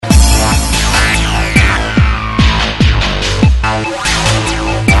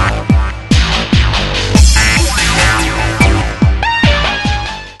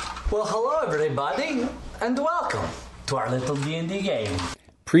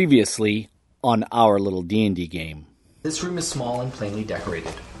Previously on our little D&D game. This room is small and plainly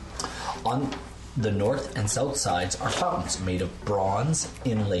decorated. On the north and south sides are fountains made of bronze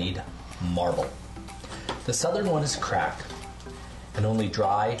inlaid marble. The southern one is cracked, and only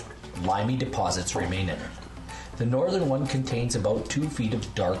dry, limey deposits remain in it. The northern one contains about 2 feet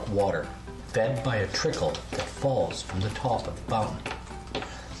of dark water, fed by a trickle that falls from the top of the fountain.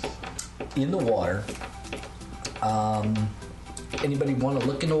 In the water, anybody want to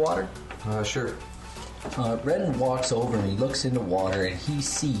look in the water? Sure. Ren walks over and he looks in the water and he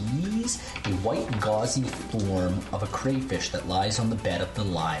sees a white gauzy form of a crayfish that lies on a bed of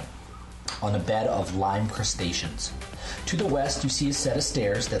lime crustaceans. To the west you see a set of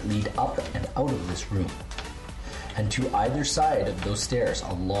stairs that lead up and out of this room. And to either side of those stairs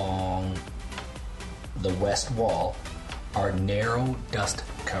along the west wall are narrow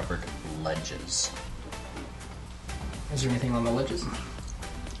dust-covered ledges. Is there anything on the ledges?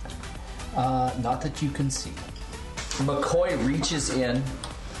 Not that you can see. McCoy reaches in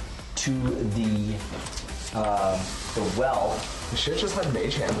to the well. You should just had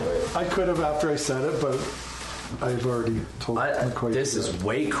Mage Hand do it. I could have after I said it, but I've already told McCoy. This is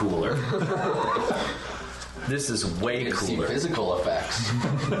way cooler. This is way You can see cooler. physical effects.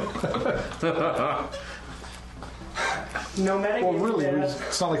 No medic. Well, really,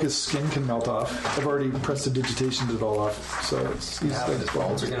 it's not like his skin can melt off. I've already prestidigitation it all off, so he's His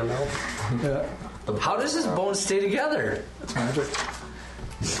bones are gonna melt. Yeah, How does his bones stay together? it's magic.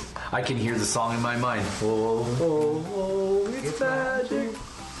 I can hear the song in my mind. Oh, oh, oh, it's magic.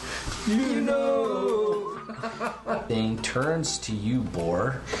 You know. Thing turns to you,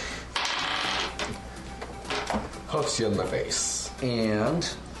 Boar, Hooks you in the face. and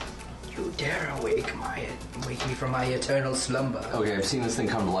You dare wake me from my eternal slumber. Okay, I've seen this thing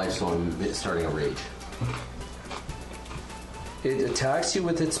come to life, so I'm starting a rage. it attacks you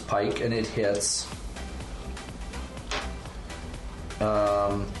with its pike, and it hits.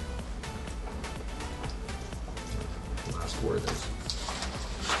 Last word is.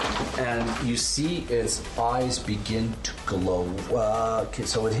 And you see its eyes begin to glow. Okay,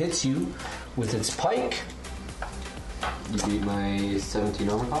 so it hits you with its pike. You beat my 17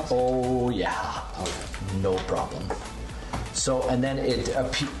 armor class? Oh yeah, Okay. no problem. So and then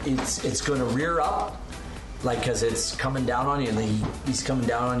it's going to rear up, like because it's coming down on you, and he's coming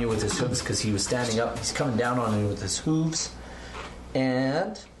down on you with his hooves because he was standing up. He's coming down on you with his hooves,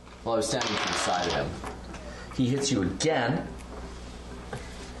 and Well, I was standing to the side of him. he hits you again.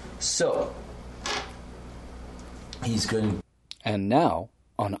 So he's going And now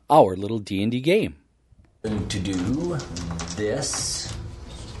on our little D&D game. to do this.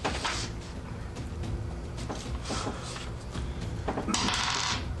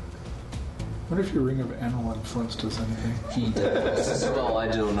 What if your Ring of Animal Influence does anything? He does Well, I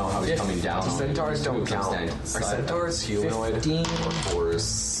don't know how he's coming down. Centaurs don't count. Standing Are to the side. centaurs humanoid? 15, Or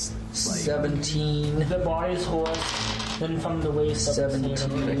 17, The body's horse, then from the waist up. 17,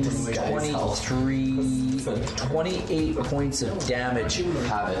 23, 28 points of damage.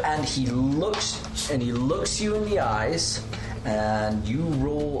 Have it. And he looks you in the eyes, and you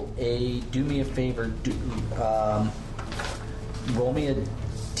do me a favor, roll me a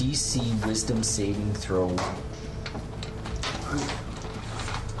DC Wisdom saving throw.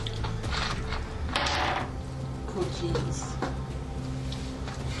 Oh, jeez.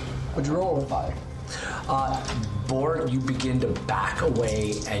 What'd you roll? 5. Bor, you begin to back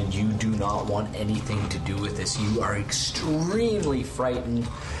away, and you do not want anything to do with this. You are extremely frightened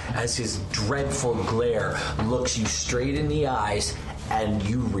as his dreadful glare looks you straight in the eyes, and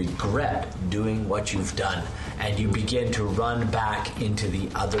you regret doing what you've done, and you begin to run back into the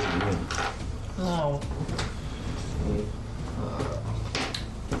other room. Oh.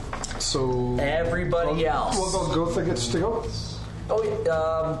 So Everybody else. Well, Gotha gets to go. Oh,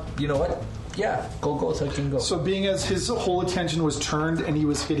 you know what? Yeah, go, so I can go. So being as his whole attention was turned and he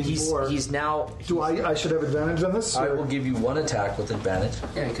was hitting Boar, He's now. do I should have advantage on this? I or- will give you one attack with advantage.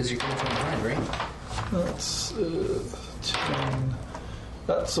 Yeah, because you're coming from behind, right? That's 10.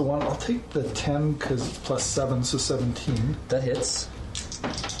 That's the one. I'll take the 10 because it's plus 7, so 17. That hits.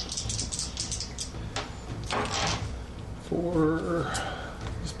 4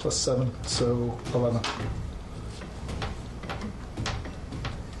 is plus 7, so 11.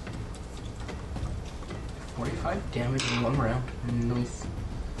 Damage in 1 round. Nice.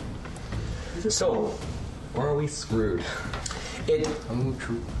 So Or are we screwed? it Oh,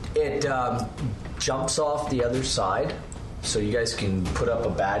 true. jumps off the other side, so you guys can put up a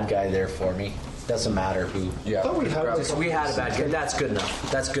bad guy there for me. Doesn't matter who. Yeah. I thought we had We had a bad guy. That's good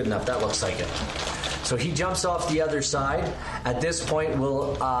enough. That looks like it. So he jumps off the other side. At this point,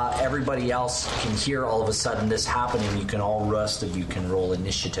 everybody else can hear all of a sudden this happening. You can all rest of you can roll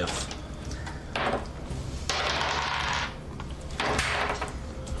initiative.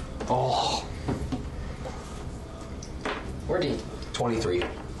 Oh. 14. 23.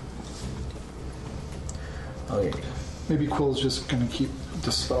 Okay. Maybe Quill's just going to keep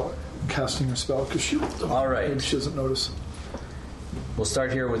casting her spell because she. All right. Maybe she doesn't notice. We'll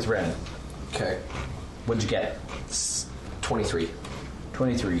start here with Ren. Okay. What'd you get? 23.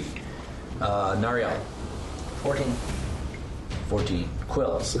 23. Nariel. 14. 14.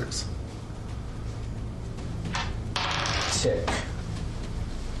 Quill. 6. Tick.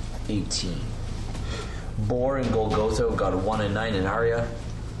 18. Boar and Golgotha got a 1 and 9, and Arya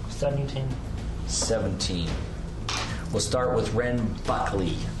 17. 17. We'll start with Ren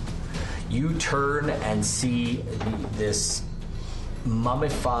Buckley. You turn and see this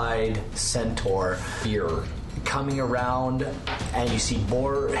mummified centaur Fear. coming around, and you see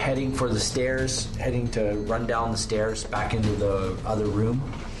Boar heading for the stairs, heading to run down the stairs back into the other room.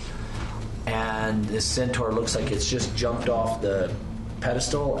 And this centaur looks like it's just jumped off the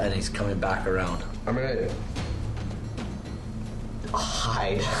pedestal and he's coming back around. I'm gonna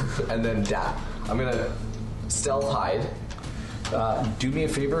hide and then I'm gonna stealth hide. Do me a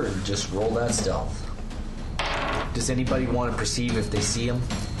favor and just roll that stealth. Does anybody want to perceive if they see him?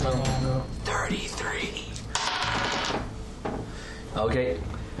 No. 33. Okay.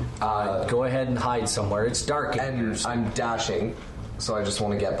 Go ahead and hide somewhere. It's dark. And I'm dashing, so I just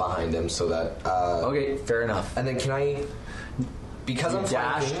want to get behind him so that. Okay, fair enough. And then can I? Because I'm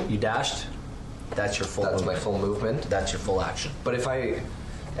dashed. flanking, You dashed. That's your full. that's my movement. full movement. That's your full action. But if I,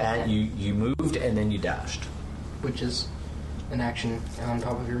 And you moved and then you dashed. Which is an action on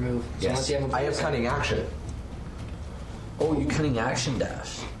top of your move. So Yes. unless you have a I have bonus cunning action. Oh, you cunning action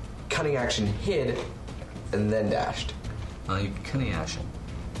dash. Cunning action hid, and then dashed. You cunning action.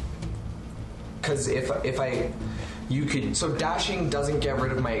 Because if I, You could. so dashing doesn't get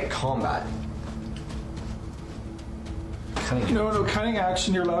rid of my combat. Cunning. No, cunning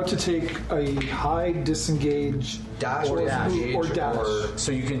action. You're allowed to take a hide, disengage, Dash or or move, or dash,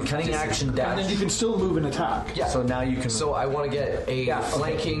 So you can cunning action and then dash. you can still move and attack. Yeah. So now you can. So I want to get a Yeah, okay.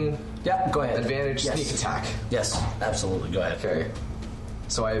 flanking Yeah, go ahead. advantage Yes. sneak attack. Yes, absolutely. Go ahead. Okay.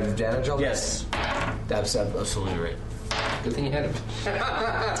 So I have advantage on Yes, that's absolutely right. Good thing you had it.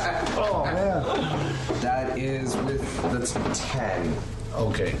 Oh man. this. That is that's 10.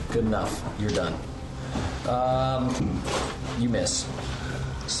 Okay, good enough. You're done. You miss.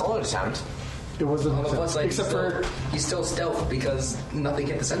 Solid attempt. It wasn't. Plus, like, Except for he's still stealth because nothing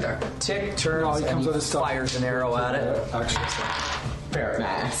hit the centaur. Tick turns Oh, he comes and out of stealth. fires an arrow at it, Actually, Ferret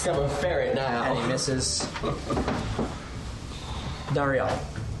mask. I'm a ferret now. and he misses. Nariel,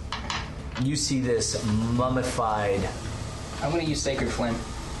 you see this mummified. I'm going to use Sacred Flame.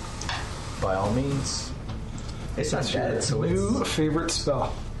 By all means, It's not dead, so new favorite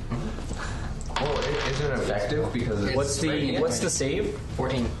spell. Well, is it effective because it's what's the save?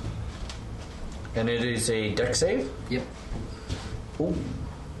 14. And it is a dex save. Yep. Ooh.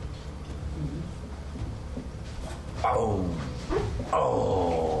 Oh.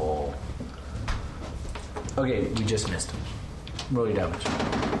 Oh. Okay, we just missed. Roll your damage.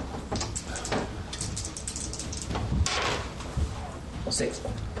 6.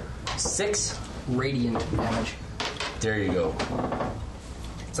 6. Radiant damage. There you go.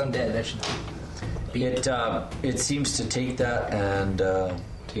 It's undead. That should be It seems to take that and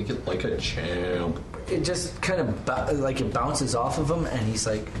Take it like a champ. it just kind of it bounces off of him, and he's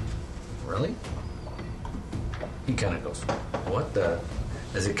like, "Really?" He kind of goes, "What the?"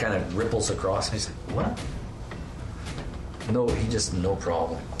 As it kind of ripples across, and he's like, "What?" No, he just no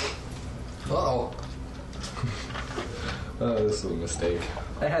problem. Uh-oh. Oh, this is a mistake.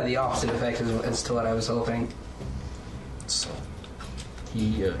 That had the opposite effect as to what I was hoping. So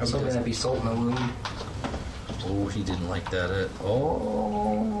he. I was hoping that'd be salt in the wound. Oh, he didn't like that at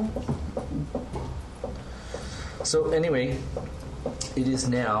all. So anyway, it is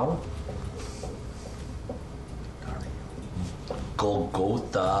now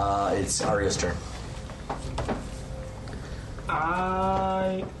Golgotha. It's Arya's turn.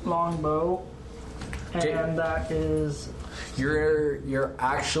 I longbow, and Okay. that is You're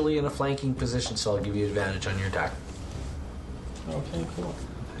actually in a flanking position, so I'll give you advantage on your attack. okay. Cool.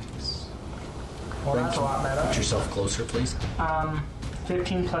 Well, that's a lot Put better. yourself closer, please.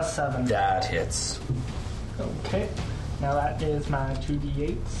 15 plus 7. That hits. Okay. Now that is my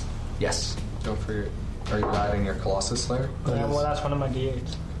 2d8s. Yes. Don't forget. Are you adding your Colossus Slayer? Yeah, well, that's one of my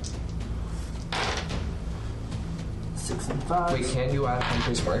d8s. 6 and 5. Wait, can you add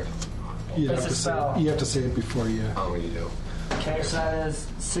Hunter's Mark? You It's have a to say spell. you have to say it before you. Oh, you do. Okay, so that is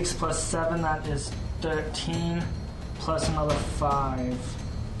 6 plus 7, that is 13, plus another 5.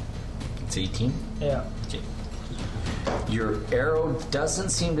 It's 18. Yeah. Okay. Your arrow doesn't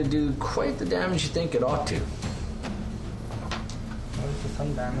seem to do quite the damage you think it ought to. Where's the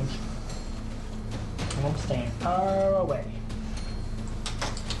sun damage? And I'm staying far away.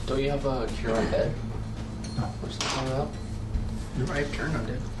 Don't you have a cure on dead? No. Or something like that? Right turn on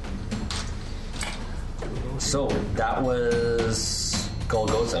it. So that was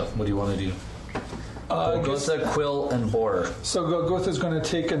Golgotha. What do you want to do? I guess- Golgotha, Quill, and Boar. So Golgotha's going to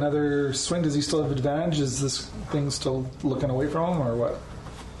take another swing. Does he still have advantage? Is this thing still looking away from him, or what?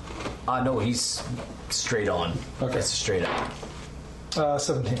 No, he's straight on. Okay. It's straight up.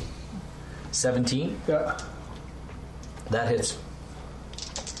 17. 17. Yeah. That hits.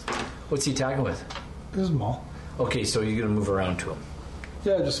 What's he attacking with? This is Maul. Okay, so you're going to move around to him.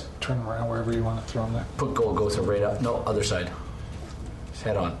 Yeah, just turn around wherever you want to throw him there. Put Golgotha right up. No, other side.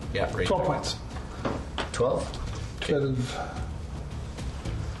 Head on. Yeah, right 12 there. points. 12? Instead of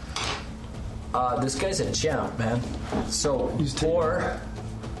This guy's a champ, man. So, He's taking- Boar.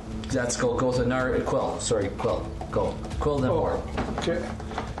 That's Golgotha. Quill. Sorry, Quill. Go. Quill, then Boar. Okay.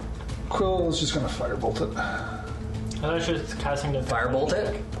 Quill is just going to firebolt it. I was just casting the Firebolt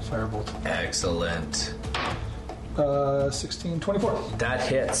it. Firebolt. Excellent. 16, 24. That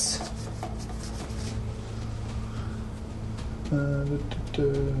hits. How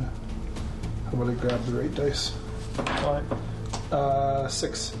about I grab the right dice? What?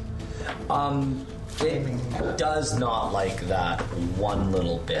 6. It does not like that one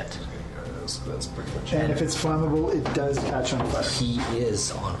little bit. So that's pretty much And if it's flammable, it does catch on fire. He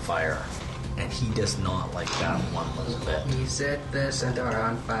is on fire, and he does not like that one little bit. He set the centaur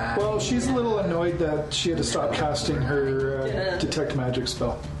on fire. Well, she's a little annoyed that she had to stop casting her detect magic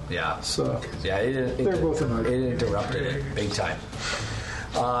spell. Yeah. So Yeah, They're both annoyed. It interrupted it big time.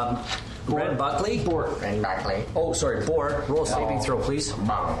 Ren Buckley? Boar. And Backley. Oh, sorry, Boar. Roll a saving throw, please.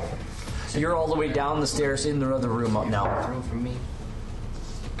 You're all the way down the stairs in the other room up now. Roll for me.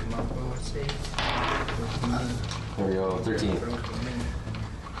 Come on, boy, save. There we go, 13. Roll for me.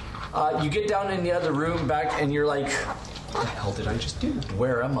 You get down in the other room back, and you're like, what the hell did I just do?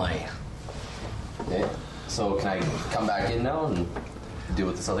 Where am I? Okay. So can I come back in now and deal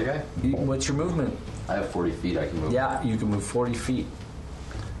with this other guy? What's your movement? I have 40 feet I can move. Yeah, you can move 40 feet.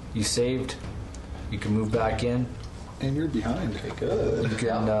 You saved. You can move back in. And you're behind. Good. You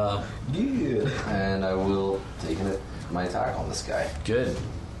can, Yeah. And I will take my attack on this guy. good.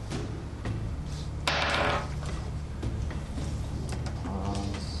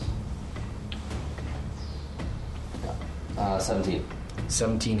 17.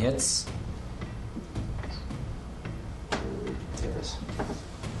 17 hits. There's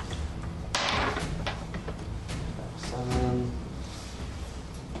 7.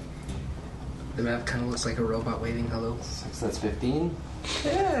 The map kind of looks like a robot waving hello. 6, that's 15.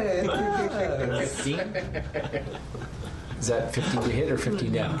 15? Is that 15 to hit or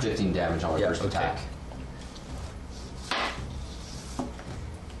 15 down? 15 damage on my Yeah, first okay. attack.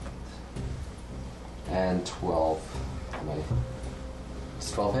 And 12. How many?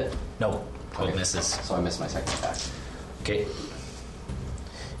 Does 12 hit? No. 12 Okay. misses. So I missed my second attack. Okay.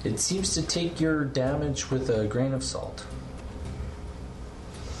 It seems to take your damage with a grain of salt.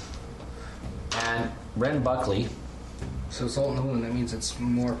 And Ren Buckley. So salt in the wound, that means it's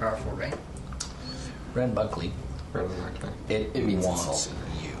more powerful, right? Ren Buckley. It means wants insult.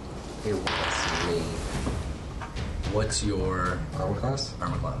 you. It wants me. What's your Armor class?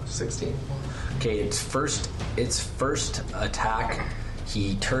 armor class? 16. Okay, its first attack,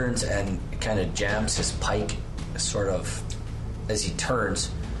 he turns and kind of jams his pike, sort of as he turns.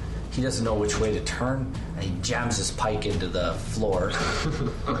 He doesn't know which way to turn, and he jams his pike into the floor,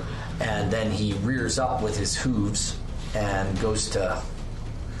 and then he rears up with his hooves and goes to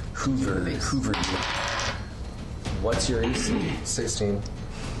hoover you. What's your AC? 16.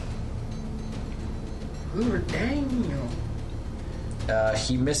 Ooh, Daniel.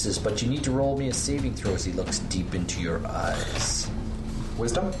 He misses, but you need to roll me a saving throw as he looks deep into your eyes.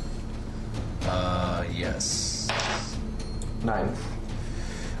 Wisdom? Yes. 9.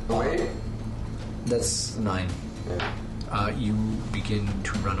 Wait. That's 9. Yeah. You begin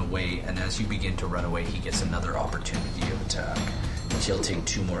to run away, and as you begin to run away, he gets another opportunity of attack. He'll take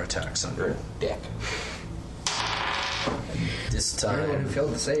 2 more attacks on your dick. This Everyone who time,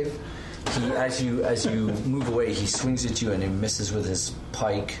 failed to save. he, as you move away, he swings at you and he misses with his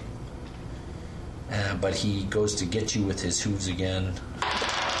pike. But he goes to get you with his hooves again.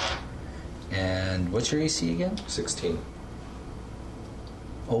 And what's your AC again? 16.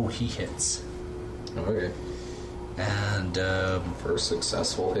 Oh, he hits. Okay. And First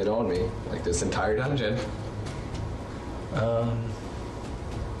successful hit on me, like this entire dungeon.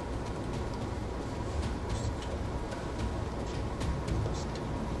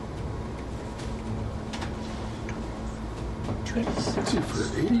 Hits you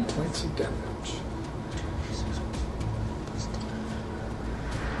for 80 points of damage.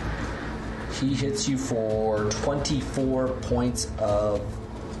 he hits you for 24 points of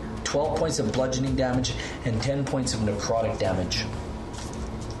 12 points of bludgeoning damage and 10 points of necrotic damage.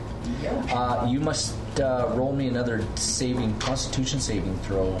 You must roll me another Constitution saving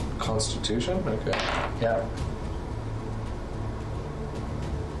throw. Constitution? Okay. Yeah.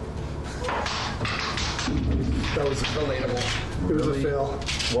 That was relatable. It was a fail.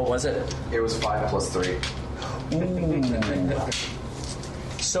 What was it? It was 5 plus 3.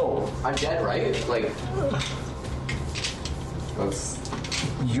 So, I'm dead, right? Like, that's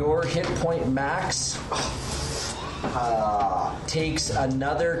your hit point max takes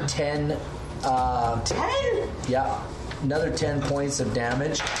another 10. 10? Yeah, another 10 points of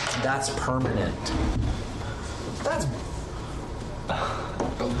damage. That's permanent. That's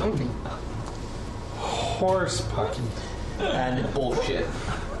baloney. Horse pucky. And Bullshit.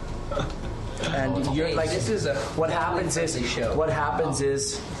 and you're like, this is a what happens is show. what happens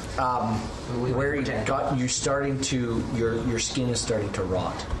is where you got you're starting to your skin is starting to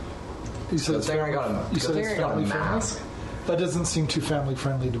rot. You said Good it's thing I family, got a, you good said thing it's I got a family friendly? mask. That doesn't seem too family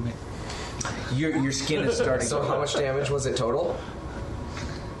friendly to me. Your skin is starting So to how much damage was it total?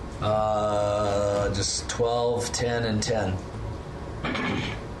 just 12, 10, and 10.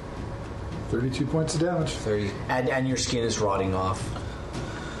 32 points of damage. 30. And your skin is rotting off.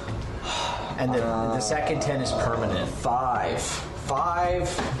 And the second 10 is permanent. 5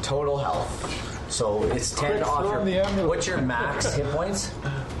 total health. So it's 10 Quick, off throw your... in the amulet. What's your max hit points?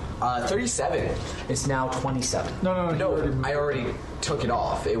 37. It's now 27. No, No, you I already took it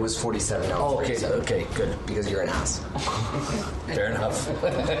off. It was 47 now. Oh, okay, 37. okay, good. Because you're an ass. Fair enough.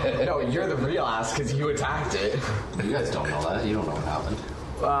 No, you're the real ass because you attacked it. You guys don't know that. You don't know what happened.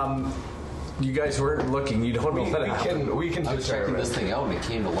 You guys weren't looking. You don't know what happened. We can I was checking this thing out and it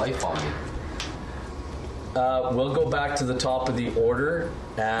came to life on me. We'll go back to the top of the order.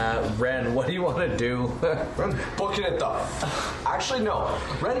 Ren, what do you want to do? Ren's booking it though. Actually, no.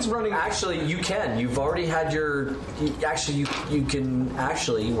 Ren's running. Actually, you can. You've already had your... you can...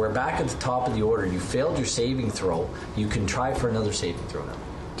 Actually, we're back at the top of the order. You failed your saving throw. You can try for another saving throw now.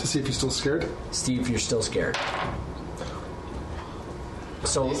 To see if he's still scared. Steve, you're still scared.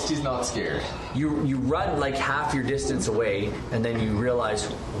 So He's not scared. you run like half your distance away, and then you realize,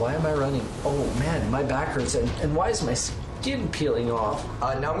 why am I running? Oh man, my back hurts, and why is my skin peeling off?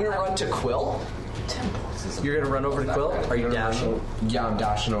 Now I'm gonna run to Quill. You're gonna run over to Quill? Are you dashing? Yeah, I'm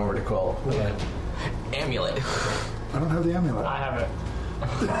dashing over to Quill. Okay. Amulet. I don't have the amulet. I have it.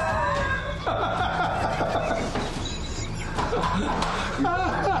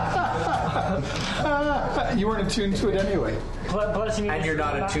 You weren't attuned to it anyway. Plus you need And you're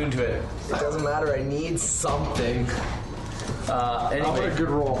not attuned to it. It doesn't matter. I need something. What a Anyway, good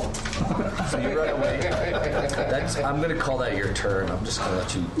roll. so you run away. I'm gonna call that your turn. I'm just gonna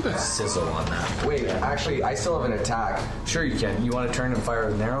let you sizzle on that. Wait, actually, I still have an attack. Sure you can. You want to turn and fire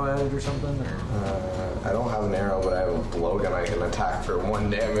an arrow at it or something? Or? I don't have an arrow, but I have a blowgun. I can attack for 1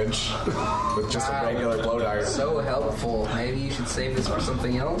 damage with just a regular blow dart. So helpful. Maybe you should save this for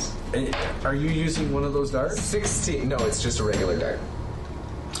something else. Are you using one of those darts? 16. No, it's just a regular dart.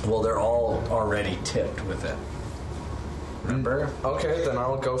 Well, they're all already tipped with it. Remember? Okay, then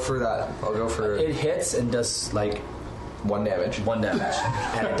I'll go for that. I'll go for It hits and does like 1 damage. 1 damage,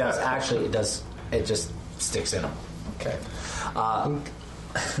 and it does actually. It just sticks in them. Okay.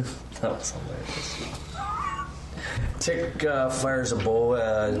 That was hilarious. Tick fires a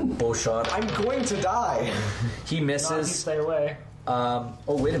bow shot. I'm going to die. He Not if you misses. stay away. Oh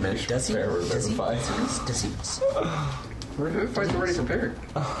wait a minute. Does he? Fair, Does he? fine. Does he? Fight's already prepared.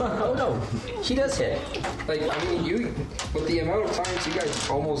 Oh no, he does hit. Like, I mean, you, with the amount of times you guys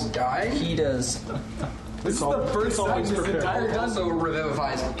almost died, He does. This is the first time this entire it also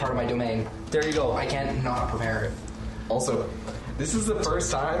revivifies part of my domain. There you go. I can't not prepare it. Also, this is the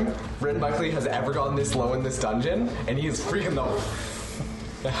first time Red Buckley has ever gotten this low in this dungeon, and he is freaking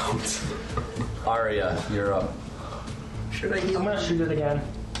the out. Arya, you're up. Should I I'm heal? gonna shoot it again.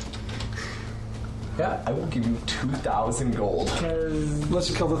 Yeah, I will give you 2,000 gold. Because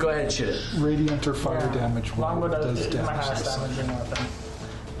Let's kill the Go ahead, shoot it. radiant or fire damage. while longbow it does does my damage. highest damaging weapon.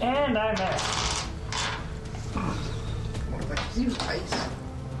 And I missed. What if I use ice?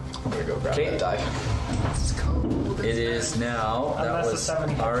 I'm gonna go grab Okay. that die. It is now. That Unless the was 7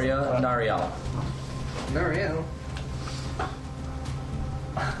 hits. Arya Nariel. Nariel.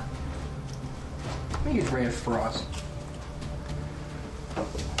 Let me use Ray of Frost.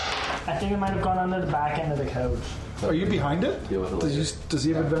 I think it might have gone under the back end of the couch. Are you behind it? Deal with it Does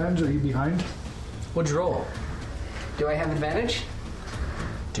he have advantage? Or are you behind? What'd you roll? Do I have advantage?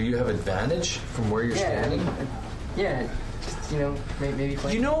 Do you have advantage from where you're standing? Yeah. Just, maybe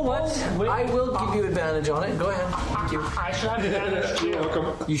play. You know what? I will give you advantage on it. Go ahead. Thank you. I should have advantage too.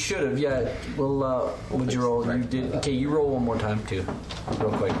 Welcome. You should have. Yeah. Well, what'd you roll? You did. Okay, you roll one more time too,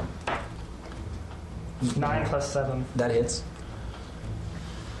 real quick. 9 plus 7. That hits.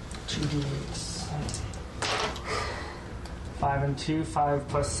 2d8. 5 and 2. 5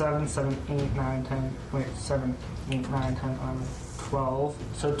 plus 7. 7, 8, 9, 10. Wait, 7, 8, 9, 10, 11, 12.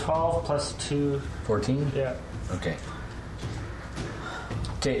 So 12 plus 2. 14. Yeah. Okay.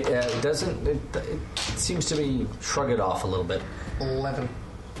 Okay. It seems to be shrug it off a little bit. 11.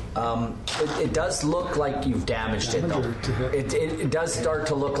 It does look like you've damaged it though. Damage or to hit? It does start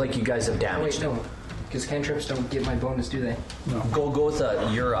to look like you guys have Wait, damaged it. no. Because cantrips don't get my bonus, do they? Go with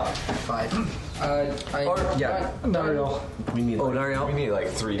you're up. 5. Yeah. Nariel. We need. Nariel. We need like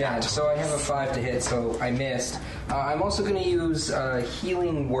 3. Yeah, so I have a 5 to hit, so I missed. I'm also going to use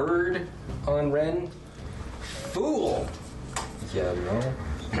Healing Word on Ren. Fool! Yeah. No.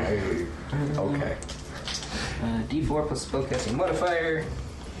 Okay. D4 plus spellcasting modifier.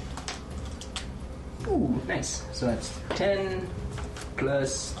 Ooh, nice. So that's 10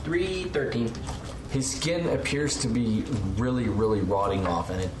 plus 3, 13. His skin appears to be really, really rotting off,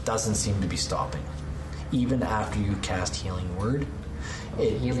 and it doesn't seem to be stopping. Even after you cast Healing Word.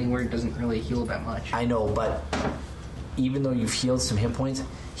 Healing Word doesn't really heal that much. I know, but even though you've healed some hit points,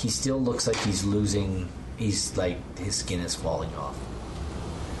 he still looks like he's losing. He's like, his skin is falling off.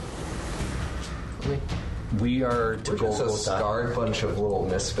 Really? We are to We're go just a with that. scarred bunch of little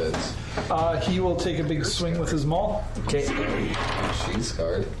misfits. He will take a big swing with his maul, Okay. She's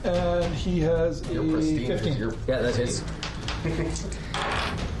scarred. and he has You're a pristine. 15. You're, Yeah, that hits.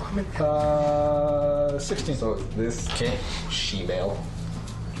 16. so this Okay. she-male.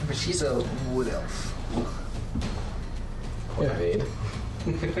 But she's a wood elf. What a maid.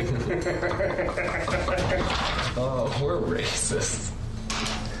 Oh, we're racist.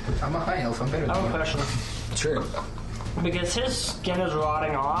 I'm a high elf, I'm better I than have a you. question. Sure. Because his skin is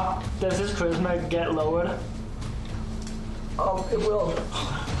rotting off, does his charisma get lowered? It will.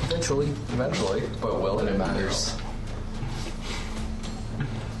 Eventually. Eventually, but will it matters?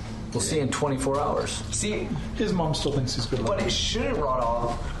 We'll see in 24 hours. See, His mom still thinks he's good. but it shouldn't rot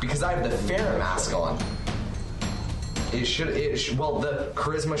off because I have the Fair mask on. Well, the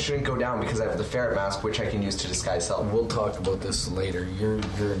charisma shouldn't go down because I have the ferret mask, which I can use to disguise self. We'll talk about this later. You're in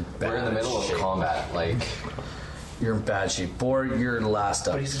bad We're in the middle of shape. combat. Like, You're in bad shape. Bor, you're last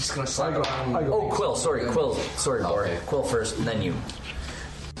up. But he's just gonna slide around. I go. Oh, Quill. Sorry, Quill. Sorry, Bor. Okay. Quill first, and then you.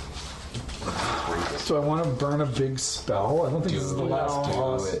 So I want to burn a big spell. I don't think this is the last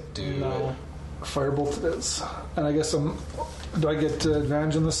boss. Do No. it. Firebolt it is. And I guess do I get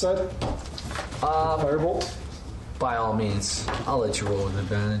advantage on this side? Firebolt? By all means, I'll let you roll with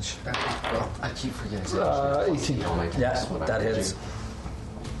advantage. I keep forgetting. 18. All my Yeah, attacks when that I'm hits.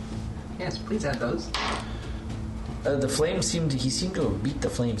 Yes, please add those. The flames he seemed to have beat the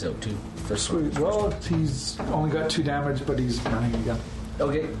flames out too. First Sweet. Well, he's only got 2 damage, but he's burning again.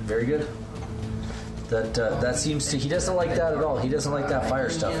 Okay, very good. That seems to. He doesn't like that at all. He doesn't like that fire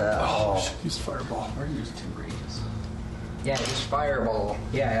stuff at all. Use Fireball. Or use 2 rages. Yeah, just fireball.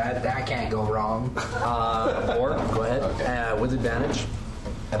 Yeah, that can't go wrong. Or go ahead with advantage.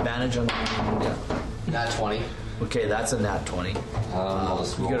 Advantage on. Yeah. Nat 20. Okay, that's a nat 20. I'll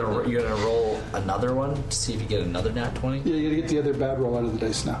just roll. You're gonna roll another one to see if you get another nat 20. Yeah, you gotta get the other bad roll out of the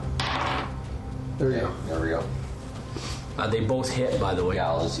dice now. There you Okay, go. there we go. They both hit, by the way. Yeah,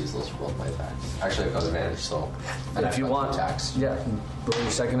 I'll just use those to roll my attacks. Actually, I've got advantage, so. And If I've you got want, attacks. yeah, roll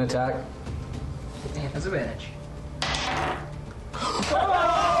your second attack. Yeah, that's advantage.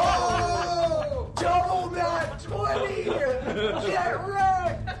 Double that 20! Get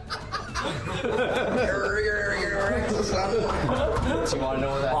wrecked! Do you want to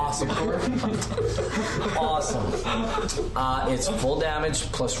know what that Awesome. It's full damage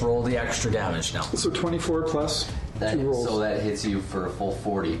plus roll the extra damage now. So 24 plus That, 2 rolls. so that hits you for a full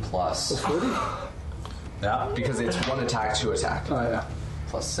 40 plus 40? Yeah. Because it's 1 attack, 2 attack. Oh, yeah.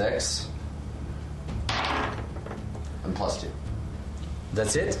 plus 6 and plus 2.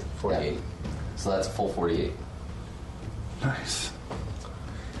 That's it. 48. So that's a full 48. Nice.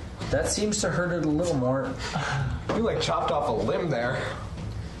 That seems to hurt it a little more. You like chopped off a limb there.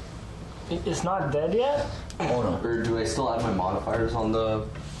 It's not dead yet? Oh no. Or do I still add my modifiers on the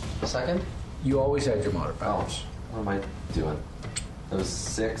second? You always had your modifiers. Oh, what am I doing? That was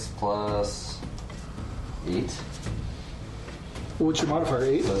 6 plus 8. What's your modifier?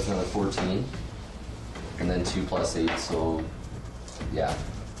 8? So that's another 14. And then 2 plus 8, so yeah.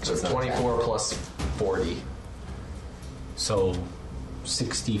 So that's another 24 plus 40. So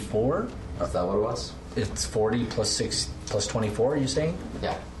 64? 10. Is that what it was? It's 40 plus 6 plus 24, are you saying?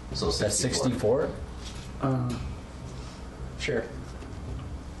 Yeah. So 64. That's 64? Sure.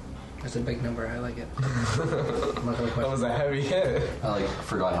 That's a big number. I like it. I'm not gonna That question. was a heavy hit. I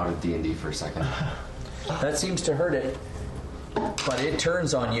forgot how to D&D for a second. That seems to hurt it. But it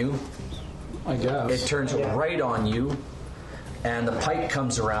turns on you. I guess. It turns right on you. And the pike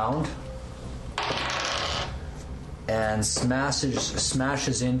comes around and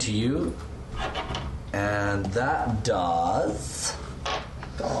smashes into you. And that does.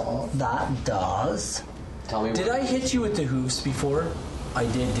 Tell me Did what- I hit you with the hooves before? I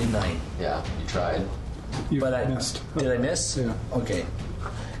did, didn't I? Yeah, you tried. You But I missed. Did I miss? Yeah. Okay.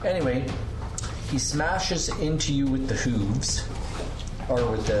 Anyway, he smashes into you with the hooves,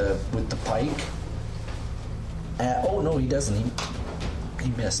 or with the pike. Oh no, he doesn't. He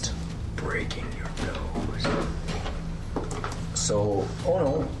missed. Breaking your nose. So, oh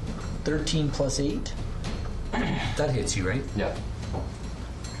no, 13 plus 8. That hits you, right? Yeah.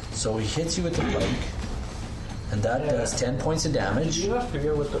 So he hits you with the pike, and that does 10 points of Did damage. you ever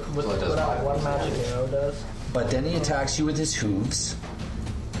figure what So it what does that 5 one points of magic damage. arrow does? But then he attacks you with his hooves.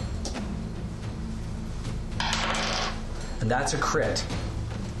 And that's a crit.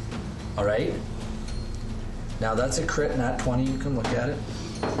 Alright? Now that's a crit, nat 20. You can look at it.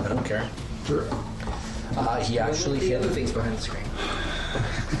 I don't care. Sure. He actually the other hit. things behind the screen.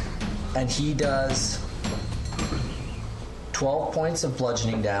 And he does 12 points of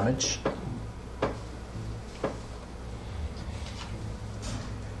bludgeoning damage.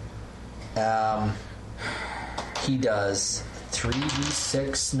 He does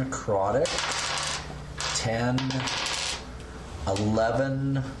 3d6 necrotic, 10,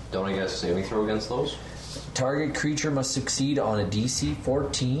 11. Don't I get a saving throw against those? Target creature must succeed on a DC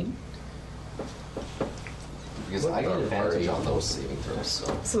 14. Because I get advantage on those saving throws, so.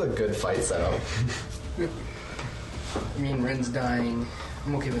 This is a good fight setup. I mean, Ren's dying.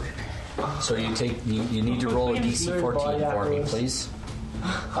 I'm okay with it. So you need to roll a DC 14 for me, afterwards. please.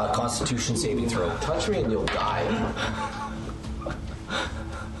 Constitution saving throw. Touch me and you'll die.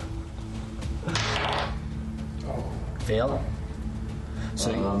 Fail.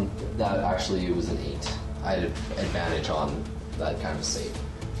 So That actually was an 8. I had advantage on that kind of save.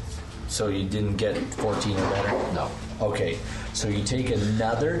 so you didn't get 14 or better. No. Okay, so you take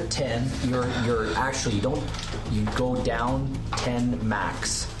another 10. You're actually you go down 10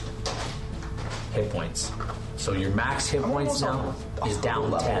 max hit points. So your max hit points now is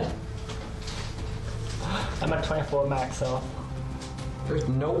down 10. I'm at 24 max, so There's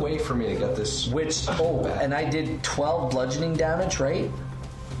no way for me to get this. And I did 12 bludgeoning damage, right?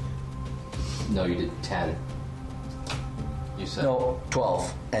 No, you did 10. You said. No,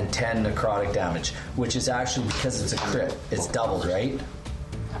 12 and 10 necrotic damage, which is actually because it's a crit. It's doubled, right?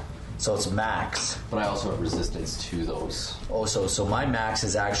 So it's max. But I also have resistance to those. Oh, so my max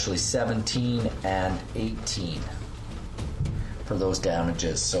is actually 17 and 18 for those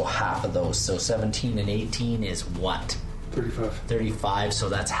damages. So half of those. So 17 and 18 is what? 35. 35. So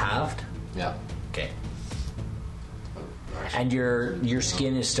that's halved. Yeah. Okay. And your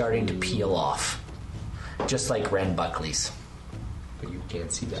skin is starting to peel off, just like Ren Buckley's. But you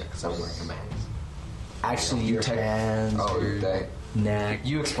can't see that because I'm wearing a mask. Actually, your hands, your neck.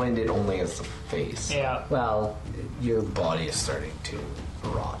 You explained it only as the face. yeah. Well, your body is starting to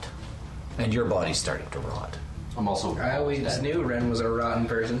rot, and your body's starting to rot. I'm also. I always dead. knew Ren was a rotten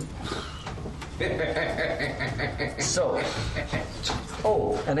person. So,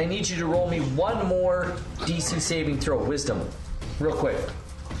 and I need you to roll me one more DC saving throw, Wisdom, real quick.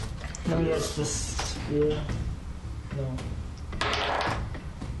 Maybe it's this. Yeah. No.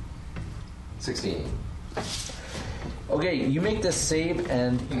 16. Okay, you make this save,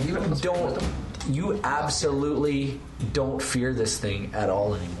 and you absolutely don't fear this thing at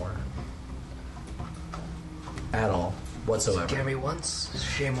all anymore. At all, whatsoever. Scare me once,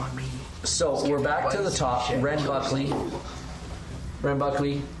 shame on me. So we're back to the top. Ren Buckley,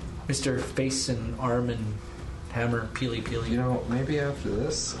 Mr. Face and Arm and Hammer, Peely. You know, maybe after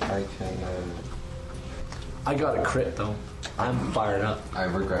this, I can. I got a crit though. I'm fired up. I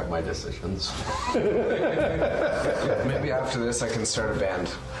regret my decisions. Maybe after this, I can start a band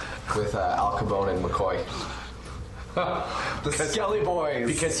with Al Capone and McCoy. The Skelly Boys.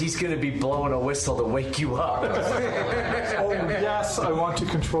 Because he's going to be blowing a whistle to wake you up. Oh yes, I want to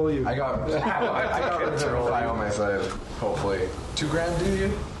control you. I got Return Fly on my side, hopefully. $2,000, do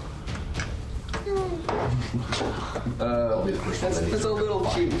you? That's a little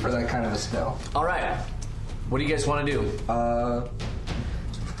cute for that kind of a spell. All right. What do you guys want to do?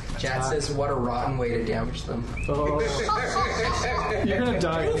 Chat says, what a rotten way to damage them. Oh. You're gonna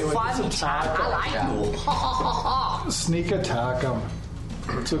die anyway. Just attack him. Sneak attack him.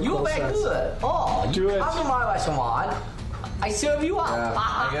 You very good. Oh, Do you it. come to my restaurant. I serve you up.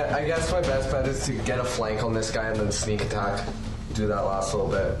 I guess my best bet is to get a flank on this guy and then sneak attack. Do that last little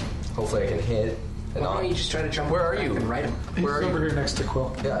bit. Hopefully I can hit. And Why not. don't you just try to jump Where are back you? and ride him? He's Where are over you? here next to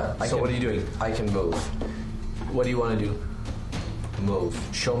Quill. Yeah. So what are you doing? I can move. What do you want to do? Move.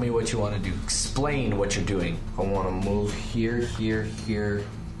 Show me what you want to do. Explain what you're doing. I want to move here.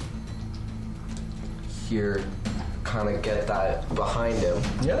 Kind of get that behind him.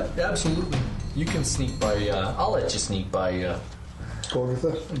 Yeah, absolutely. You can sneak by. I'll let you sneak by Go with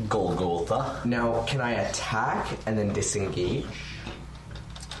it. Golgotha. Now, can I attack and then disengage?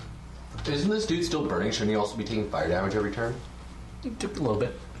 Isn't this dude still burning? Shouldn't he also be taking fire damage every turn? You took a little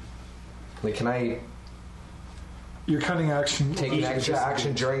bit. Like, can I Your cutting action. take an extra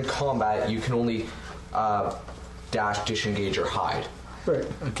action during combat? You can only dash, disengage, or hide. Right.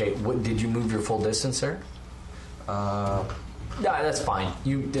 Okay. What did you move your full distance there? Yeah, that's fine.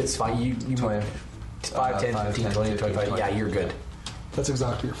 That's fine. You 20. 5, 10, 15, 20, 25. Yeah, you're good. That's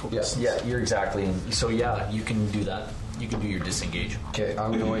exactly your focus. Yeah, you're exactly. So yeah, you can do that. You can do your disengage. Okay,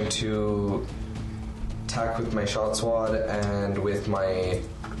 I'm going to attack with my shot sword and with my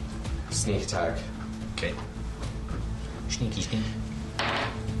sneak attack. Okay. Sneaky sneak.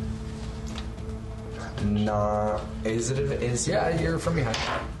 Nah, is Yeah, you're from behind.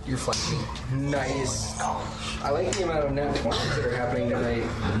 You're flanking. Nice. I like the amount of net 20s that are happening tonight.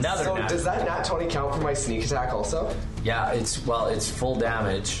 Another So nat. does that nat 20 count for my sneak attack also? Yeah, it's full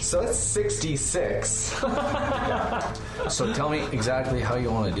damage. So that's 66. So tell me exactly how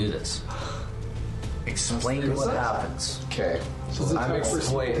you want to do this. Explain what that? happens. Okay, Does it I'm attack for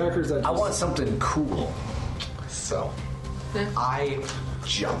explaining. attackers that I want something cool. So, I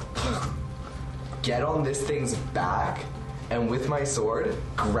jump, get on this thing's back, and with my sword,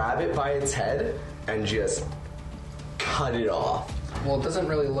 grab it by its head and just cut it off. Well, it doesn't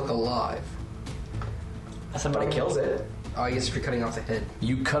really look alive. But it kills it. Oh, I guess if you're cutting off the head.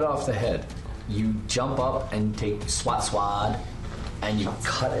 You cut off the head. You jump up and take swat, and you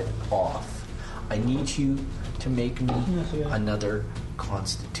cut it off. I need you to make me another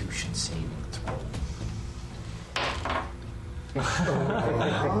Constitution saving throw. You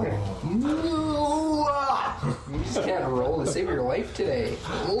just can't roll to save your life today.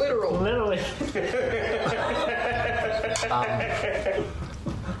 Literal. Literally.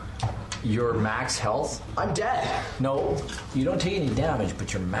 Your max health? I'm dead. No, you don't take any damage,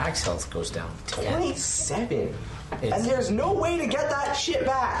 but your max health goes down 10. 27. It's- And there's no way to get that shit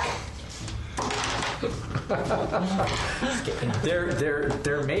back.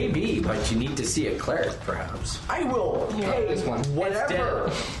 There may be, but you need to see a cleric, perhaps. I will pay this one.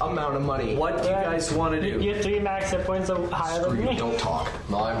 whatever amount of money. What do you guys want to do? You have 3 max hit points higher than me. Don't talk.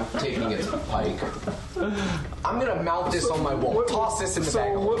 No, I'm taking its pike. I'm gonna mount this on my wall. Toss this in the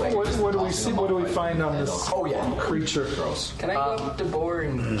bag. So what do we see? What do we find on this Oh yeah. creature? Can I go up to Boar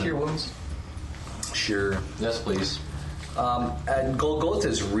and cure wounds? Sure. Yes, please. And Golgotha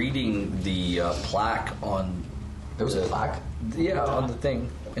is reading the plaque on. There was a plaque. Yeah, on the thing,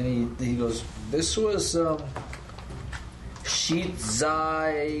 and he goes, "This was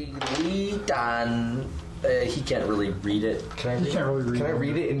Shitzalitan." He can't really read it. Can You can't really read Can I it.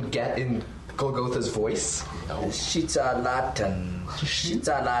 read it and get in Golgotha's voice? Shitzalatan.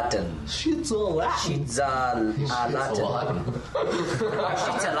 Shitzalatan. Shitzalatan.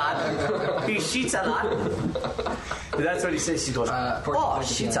 Shitzalatan. He shits a Latin. That's what he says. He goes, oh,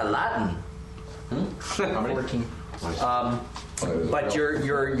 shits a Latin. How many? 14. But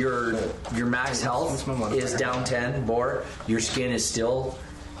your max health is down 10, Bor. Your skin is still,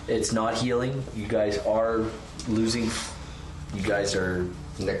 it's not healing. You guys are losing. You guys are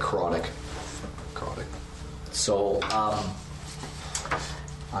Necrotic. so.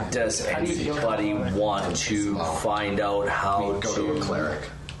 Does anybody want to find out how Go to a cleric.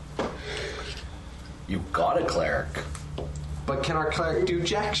 You got a cleric. But can our cleric do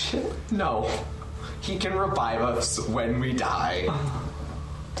jack shit? No. He can revive us when we die.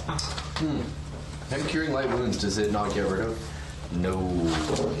 Him curing light wounds, does it not get rid of? No,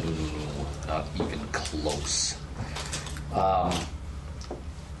 not even close.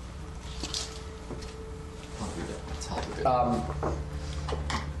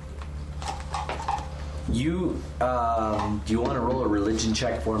 You do you want to roll a religion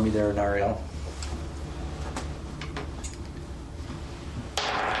check for me there, Nariel?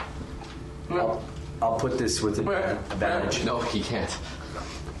 I'll put this with an advantage. No, he can't.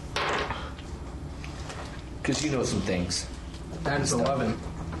 Because you know some things. That's 11.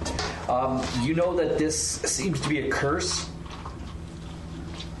 You know that this seems to be a curse,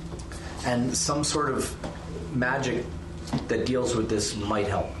 and some sort of magic that deals with this might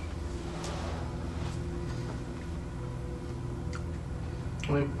help.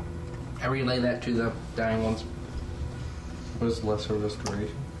 I relay that to the dying ones. What is lesser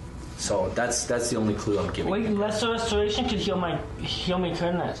restoration? So that's the only clue I'm giving. Wait, you. lesser restoration could heal me,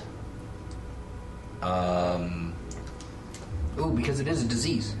 couldn't it? Ooh, because it is a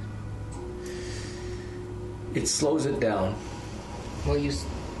disease. It slows it down. Well, you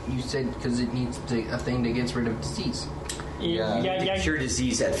said because it needs a thing that gets rid of disease. Yeah. Cure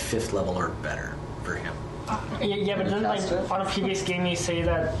disease at 5th level or better for him. Yeah, but didn't like on a previous game you say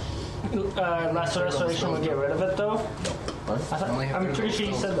that lesser restoration would get rid of it though? I'm pretty sure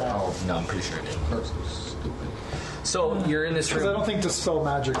you said that. No, I'm pretty sure it did. Stupid. So you're in this Because I room. don't think Dispel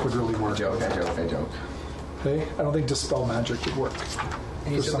Magic would really work. I joke. Okay? I don't think Dispel Magic would work.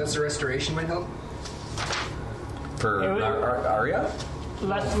 And you For said some- lesser restoration might help For Arya?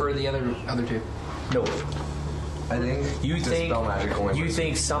 for the other two. No. I think You think Dispel Magic only you works-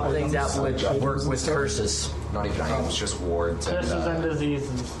 think something that would work with curses? not even items, just wards and Curses and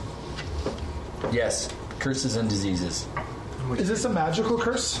diseases. Yes, curses and diseases. Is this a magical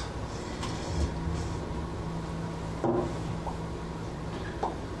curse?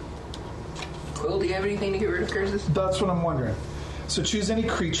 Quill, do you have anything to get rid of curses? That's what I'm wondering. So choose any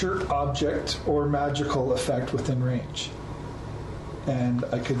creature, object, or magical effect within range. And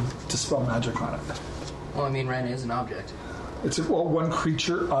I could dispel magic on it. Well, I mean, Ren is an object. It's one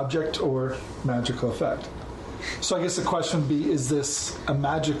creature, object, or magical effect. So I guess the question would be, is this a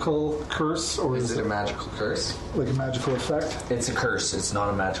magical curse or Is is it a it magical curse? like a magical effect? It's a curse. It's not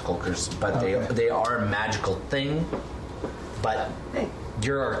a magical curse, but Okay. they are a magical thing. But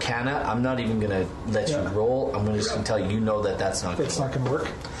your Arcana, I'm not even gonna let you Yeah. roll. I'm just gonna tell you, you know that's not. That's not going to work.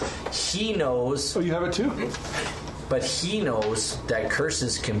 He knows, Oh, you have it too? but he knows that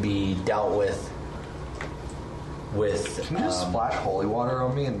curses can be dealt with. Can you just splash holy water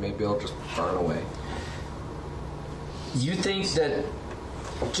on me and maybe I'll just burn away? You think that?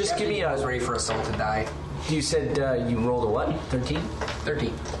 Just give me I was a. ready for a soul to die. You said you rolled a what? 13.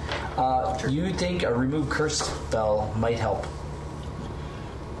 13. You think a remove curse spell might help?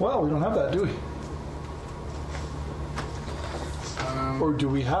 Well, we don't have that, do we? Or do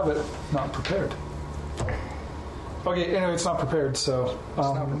we have it not prepared? Okay, anyway, it's not prepared, so...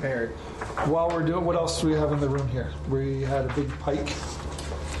 Not prepared. While we're doing... What else do we have in the room here? We had a big pike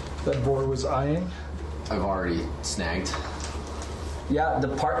that Bor was eyeing. I've already snagged. Yeah,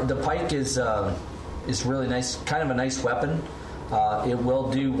 the pike is really nice, kind of a nice weapon. It will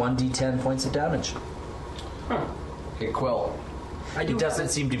do 1d10 points of damage. Hey, Quill. It doesn't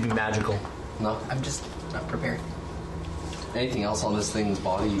seem to be magical. No. I'm just not prepared. Anything else on this thing's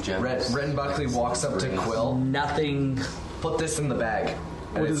body, Jen? Ren Buckley walks up to Quill. Nothing. Put this in the bag.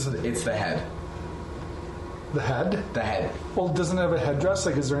 And What it's, is it? It's the head. The head? The head Well, doesn't it have a headdress?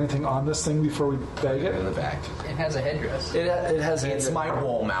 Like, is there anything on this thing before we bag in it? the bag. It has a headdress. It has. It's my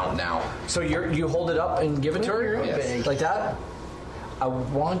wall mount now. So you hold it up and give it to her, Yes. like that. I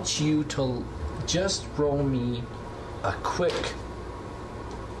want you to just roll me a quick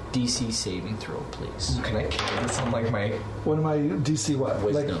DC saving throw, please. Can I carry this on like my... What am I... DC what?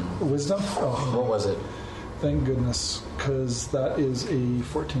 Wisdom. Like, wisdom? Oh, What was it? thank goodness. Because that is a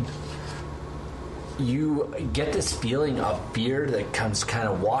 14. You get this feeling of fear that comes, kind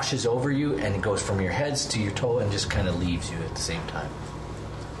of washes over you, and it goes from your heads to your toe, and just kind of leaves you at the same time.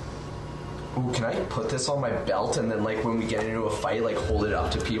 Ooh, can I put this on my belt and then like when we get into a fight, like hold it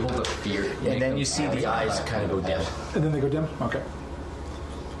up to people to fear? make And then them you see panic? the eyes kind of go dim. And then they go dim? Okay.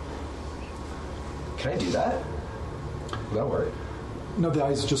 Can I do that? Will that work? No, the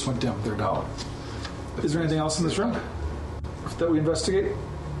eyes just went dim. They're down. Is there anything else in this room that we investigate?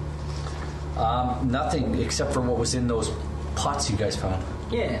 Nothing except for what was in those pots you guys found.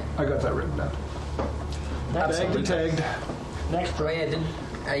 Yeah. I got that written down. Bagged and tagged. Next, Oh, yeah,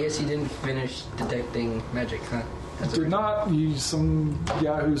 I guess you didn't finish detecting magic, huh? Did not. You some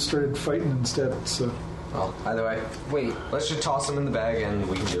yahoos started fighting instead. So Well, either way, Wait, let's just toss them in the bag and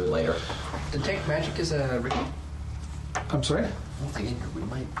we can do it later. detect magic is a ritual? I'm sorry. Once again, we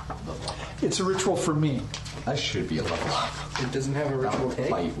might level up. It's a ritual for me. That should be a level up. It doesn't have a ritual tag?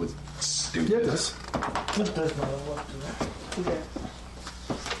 Fight was stupid. Yeah, it does. What does not work to that? Okay.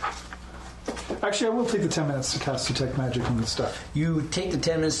 Actually, I will take the 10 minutes to cast Detect Magic on this stuff. You take the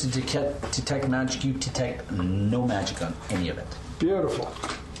 10 minutes to detect magic. You detect no magic on any of it. Beautiful.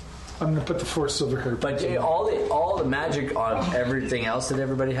 I'm going to put the 4 silver hair. But all the magic on everything else that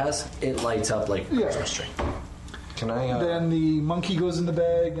everybody has, it lights up like a Yeah. Christmas tree. Can I? Then the monkey goes in the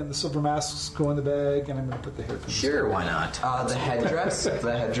bag, and the silver masks go in the bag, and I'm going to put the hairpins. Sure, why not? The headdress, that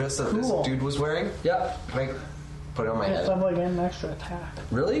Cool. this dude was wearing. Yeah. Can I put it on my It's head? like an extra attack.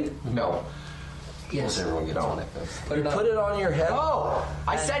 Really? No. Yes, everyone gets on it. You put it on your head. Oh,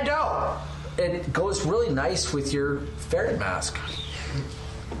 I said no. It goes really nice with your ferret mask.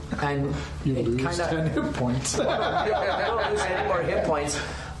 And You it lose kind 10 of hit points. you don't lose any more hit points,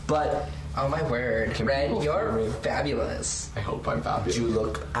 but Oh my word, Red, people you're hear me? fabulous. I hope I'm fabulous. you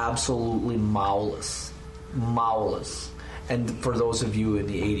look absolutely marvelous. Marvelous. And for those of you in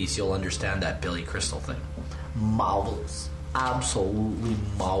the 80s, you'll understand that Billy Crystal thing. Marvelous. Absolutely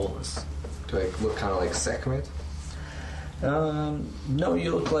marvelous. Do I look kind of like Sekhmet? No,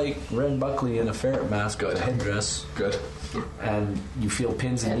 you look like Ren Buckley in a ferret mask, Good. headdress, Good. and you feel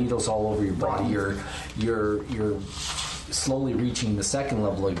pins and needles all over your body. You're slowly reaching the second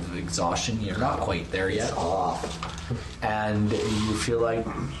level of exhaustion. You're not quite there yet, and you feel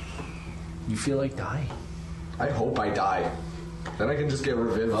like dying. I hope I die. Then I can just get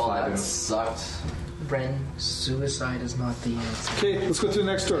revivified. Well, that and sucked. Ren, suicide is not the answer. Okay, let's go through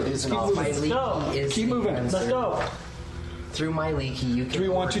the next door. It is Keep not my moving. leaky. Go. Is Keep the moving. answer. Let's go. Through my leaky, you can. Do we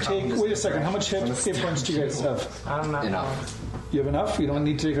want to overcome take... this Wait a second. How much hit depression. points do you guys have? I'm not. Enough. You have enough? You don't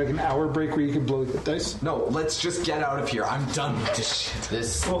need to take like an hour break where you can blow the dice? No, let's just get out of here. I'm done with this shit.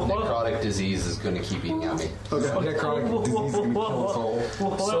 This necrotic disease is going to keep eating at me. Okay. Necrotic disease is gonna kill us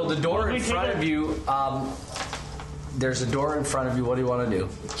all. So the door in front of you, there's a door in front of you. What do you want to do?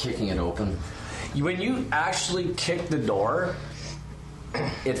 Kicking it open. When you actually kick the door,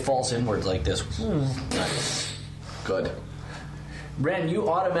 it falls inwards like this. Nice. Good. Ren, you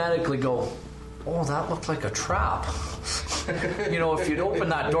automatically go, oh, that looked like a trap. You know, if you'd open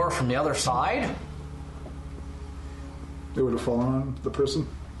that door from the other side, It would have fallen on the person.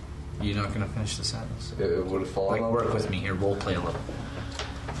 you're not going to finish the sentence. It would have fallen. Like, over. work with me here. Role play a little.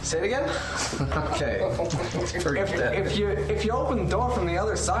 Say it again. Okay. if you open the door from the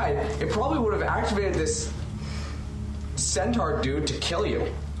other side, it probably would have activated this centaur dude to kill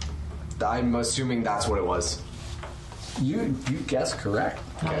you. I'm assuming that's what it was. You guessed correct.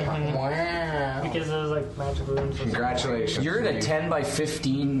 Wow. Because there's like magic rooms. or Congratulations. You're in a 10 by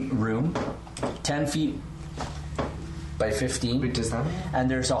 15 room, 10 feet by 15. Wait, does that mean?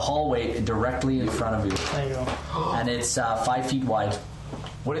 And there's a hallway directly in front of you. something. There you go. And it's 5 feet wide.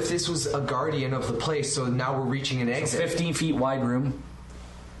 What if this was a guardian of the place, so now we're reaching an exit? 15 feet wide room.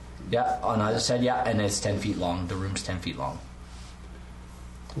 Yeah, on either side, yeah, and it's 10 feet long. The room's 10 feet long.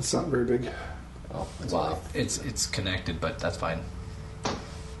 It's not very big. Oh, it's Well, it's connected, but that's fine.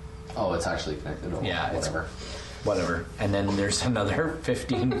 Oh, it's actually connected. Oh, Yeah, it's- whatever. Whatever. And then there's another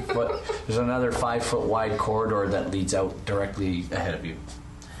 15 foot, there's another 5 foot wide corridor that leads out directly ahead of you.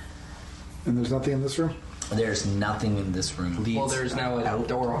 And there's nothing in this room? There's nothing in this room. Well, there's now a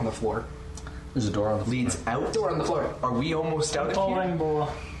door on the floor. There's a door on the floor. Leads out? Door on the floor. Are we almost out of here? Following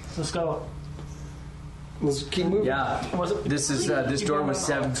ball. Let's go. Let's keep moving. Yeah. Was it- This is this door was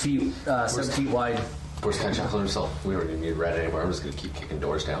 7 feet 7 feet wide. Where's kind of chuckling himself? We don't even need red anymore. I'm just going to keep kicking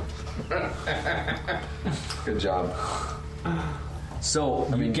doors down. Good job. So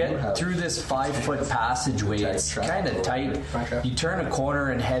you you get have through this 5 foot passageway. tight It's trap kind of door. tight. trap. You turn a corner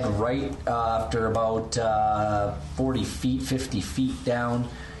and head right after about 40 feet, 50 feet down.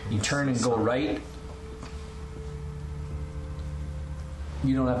 You turn and go right.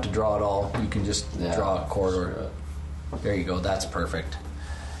 You don't have to draw it all. You can just Yeah. draw a corridor. There you go. That's perfect.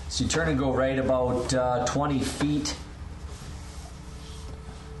 So you turn and go right about 20 feet.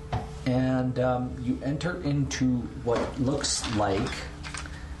 And you enter into what looks like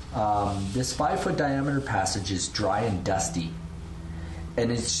this 5 foot diameter passage is dry and dusty. And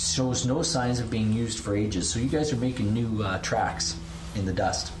it shows no signs of being used for ages. So you guys are making new tracks in the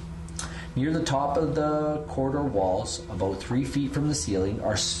dust. Near the top of the corridor walls, about 3 feet from the ceiling,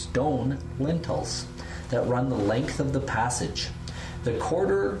 are stone lintels that run the length of the passage. The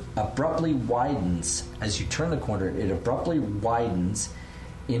corridor abruptly widens. As you turn the corner, it abruptly widens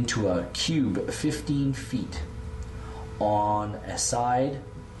into a cube 15 feet on a side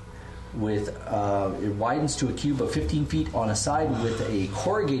with it widens to a cube of 15 feet on a side with a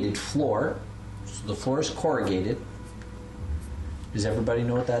corrugated floor. So the floor is corrugated. Does everybody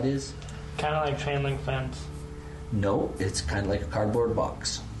know what that is? Kind of like chain link fence. No, it's kind of like a cardboard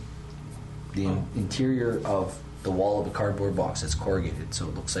box. The interior of the wall of a cardboard box is corrugated, so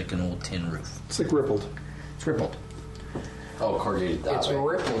it looks like an old tin roof. It's like rippled. It's rippled. Oh, corrugated that It's way.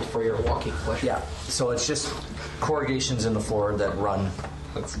 rippled for your walking pleasure. Yeah, so it's just corrugations in the floor that run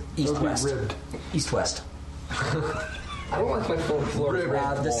east-west. ribbed. East-west. I don't like my floor.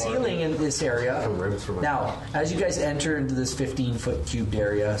 The ceiling in this area. Ribs for my- Now, as you guys enter into this 15-foot cubed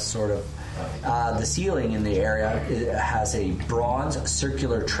area, sort of, the ceiling in the area has a bronze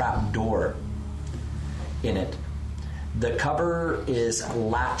circular trap door in it. The cover is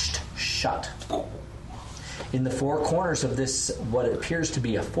latched shut. In the four corners of this, what appears to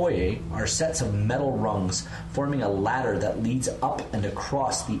be a foyer, are sets of metal rungs forming a ladder that leads up and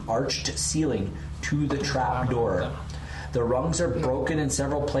across the arched ceiling to the trap door. The rungs are broken in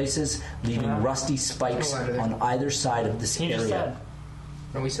several places, leaving rusty spikes on either side of this He just said. area.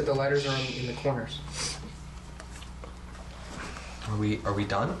 No, we said the ladders are in the corners. Are we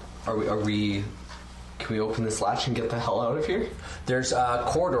done? Are we? Can we open this latch and get the hell out of here? There's a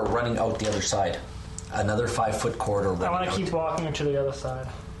corridor running out the other side. Another 5-foot corridor I want running to out. keep walking to the other side.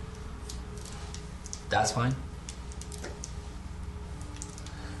 That's fine.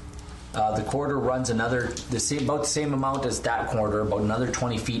 The corridor runs about the same amount as that corridor, about another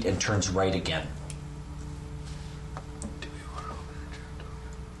 20 feet, and turns right again.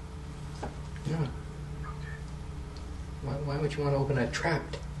 No. Why would you want to open a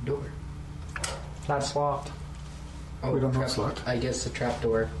trapped door? That's locked. Oh, We don't know trap- it's locked. I guess the trap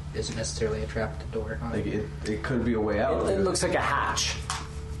door isn't necessarily a trapped door. Huh? Like it could be a way out. It looks like a hatch.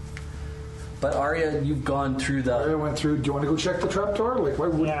 But Arya, you've gone through I the. went through. Do you want to go check the trapdoor? Like, why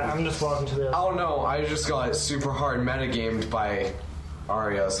would? Yeah, I'm just walking to the other Oh no! I just got super hard metagamed by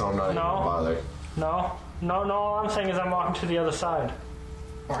Arya, so I'm not even gonna bother. No. All I'm saying is I'm walking to the other side.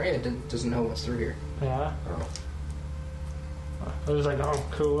 Arya doesn't know what's through here. Yeah. I was like, oh,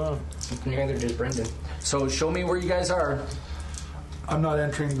 cool. Neither does Brendan. So show me where you guys are. I'm not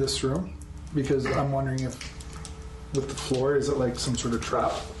entering this room because I'm wondering if with the floor is it like some sort of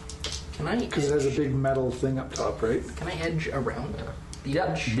trap? Can I? Because it has a big metal thing up top, right? Can I edge around the Yeah,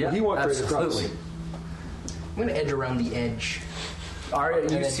 edge? yeah, He walked right across. absolutely. I'm gonna edge around the edge. Arya,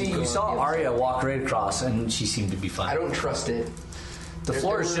 then you go saw on the other Arya walk right across, and she seemed to be I fine. don't trust it. The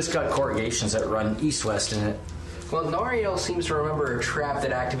floor's just got corrugations that run east-west in it. Well, Nariel seems to remember a trap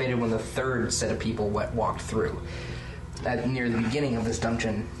that activated when the third set of people walked through. Near the beginning of this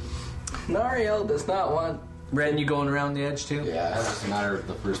dungeon. Nariel does not want. Ren, you going around the edge too? Yeah, it's just a matter of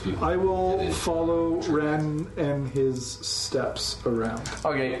the first people. I will follow Ren and his steps around.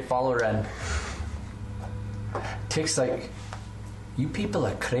 Okay, follow Ren. Tick's like, you people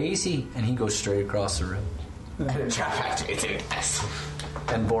are crazy, and he goes straight across the room. Trap activated. Yes.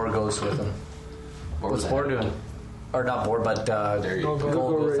 And Bor goes with him. What's Bor doing? Or not Bor, but There you go. Gold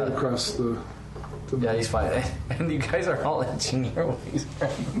Go goes right up. across the Yeah, he's fine. And you guys are all inching your ways.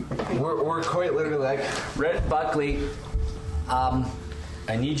 We're quite literally like. Red Buckley,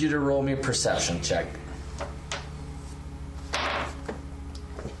 I need you to roll me a perception check.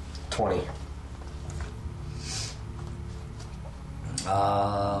 20.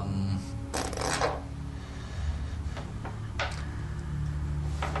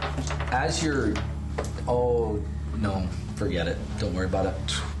 As you're, oh no, forget it. Don't worry about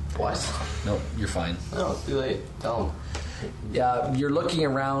it. What? Nope, you're fine. No, it's too late. Tell him. Yeah, you're looking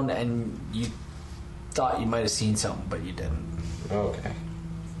around and you thought you might have seen something, but you didn't. Okay.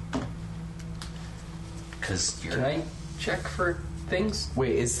 Because you're. Can I check for things?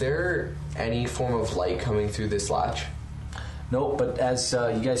 Wait, is there any form of light coming through this latch? No, but as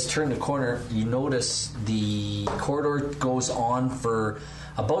you guys turn the corner, you notice the corridor goes on for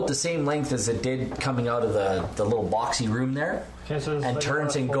about the same length as it did coming out of the little boxy room there, Okay, so there's and like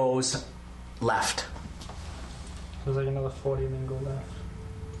turns and another 40 goes left. There's like another 40 and then go left.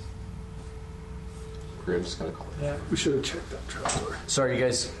 We're just gonna call it. Yeah. We should have checked that trapdoor. So are you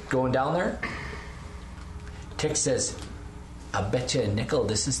guys going down there? Tick says, I bet you a nickel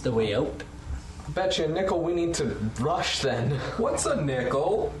this is the way out. Bet you a nickel we need to rush then. What's a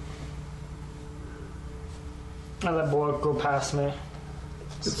nickel? I let Borg go past me.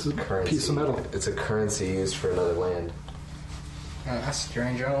 It's a Currency. piece of metal. It's a currency used for another land. That's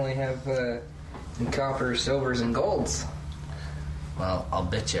strange. I only have copper, silvers, and golds. Well, I'll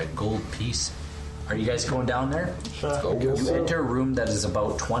bet you a gold piece. Are you guys going down there? Sure. guess You so. enter a room that is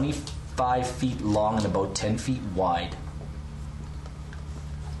about 25 feet long and about 10 feet wide.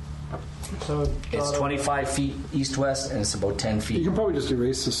 So It's 25 feet east-west and it's about 10 You feet. can probably just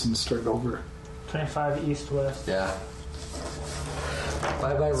erase this and start over. 25 east-west. Yeah.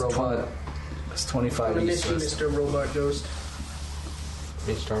 Bye bye, robot. It's I'm 25 gonna miss you, east-west. Mr. Robot Ghost.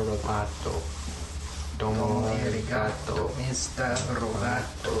 Mr. Robato. Domo arigato. Mr.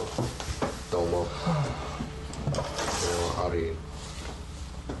 Robato. Domo. Ari.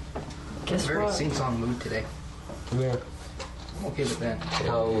 Guess Very what? sing-song mood today. Yeah. I'm okay with that.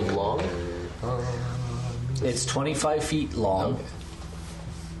 How long? It's 25 feet long.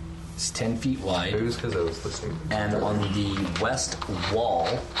 It's 10 feet wide. Maybe it was because I was listening. And on the west wall,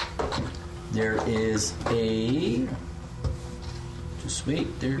 there is a. Just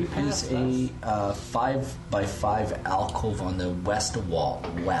wait. There is a 5x5 alcove on the west wall.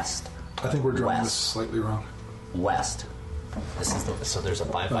 West. I think we're drawing this West. slightly wrong. West. This is the. So there's a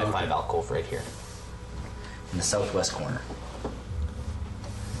 5x5 alcove right here, in the southwest corner.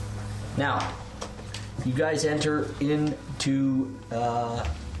 Now, you guys enter into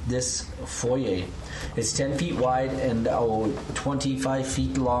this foyer. It's 10 feet wide and 25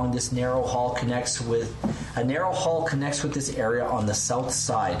 feet long. This narrow hall connects with this area on the south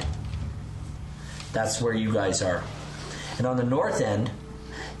side. That's where you guys are. And on the north end,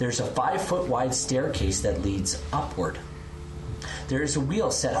 there's a 5-foot wide staircase that leads upward. There is a wheel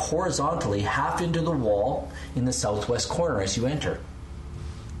set horizontally half into the wall in the southwest corner as you enter.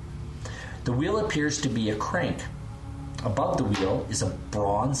 The wheel appears to be a crank. Above the wheel is a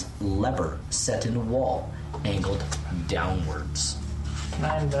bronze lever set in the wall, angled downwards. Can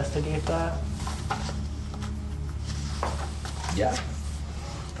I investigate that? Yeah,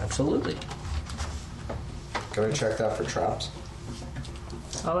 absolutely. Can I check that for traps?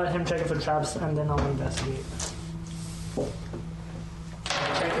 I'll let him check it for traps and then I'll investigate.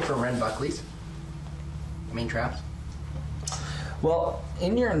 Check it for Ren Buckley's. Main traps. Well,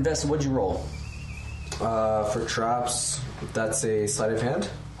 in your what'd you roll? For traps, that's a sleight of hand.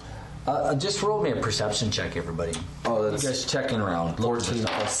 Just roll me a perception check, everybody. Oh, You that's guys checking around. Look for 14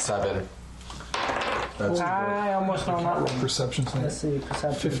 stuff. plus 7. That's I almost know that one. Perception Let's thing. see,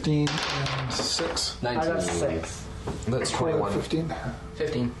 perception. 15 and 6. 19. I got 6. That's 21. 15.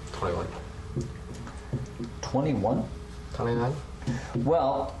 15. 21. 21. 29.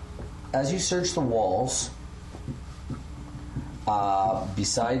 Well, as you search the walls,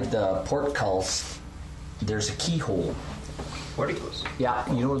 beside the portcullis, there's a keyhole. Porticos. Yeah,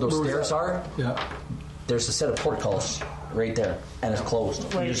 you know where those Where was stairs that? are? Yeah. There's a set of portcullis right there, and it's closed.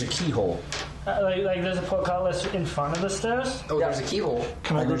 Wait. There's a keyhole. Like there's a portcullis in front of the stairs? Oh, Yeah. there's a keyhole.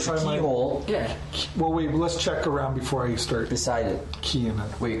 Can I And go there's a try my... keyhole Yeah. Well, wait, let's check around before I start beside it. keying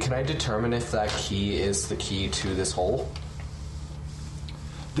it. Wait, can I determine if that key is the key to this hole?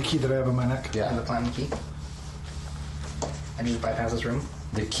 The key that I have in my neck. And the Yeah. platinum key. And you bypass this room.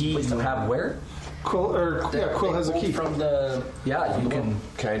 The key you have where? Quill, Quill has a key. From the. Yeah, you can.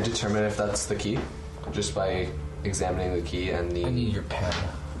 Can I determine if that's the key? Just by examining the key and the... I need your pen.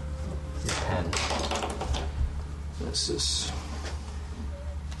 Your pen. This is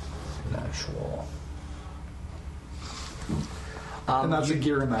an actual. And that's a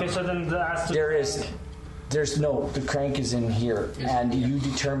gear in that. Okay, so then that's the There's no. The crank is in here, and you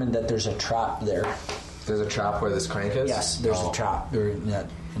determined that there's a trap there. There's a trap where this crank is? Yes, there's Oh. a trap there in that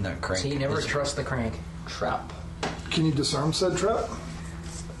crank. So you never There's a trust the crank. trap. Can you disarm said trap?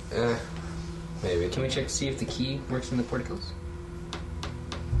 Maybe. Can we check to see if the key works in the porticos?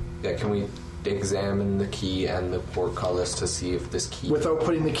 Yeah, can we examine the key and the portcullis to see if this key... Without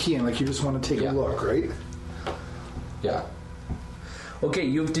putting the key in, like you just want to take Yeah. a look, right? Yeah. Okay,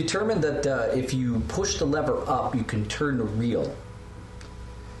 you've determined that if you push the lever up, you can turn the reel.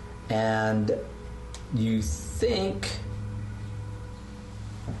 And you think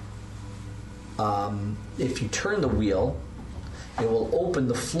if you turn the wheel, it will open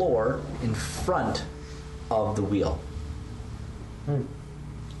the floor in front of the wheel.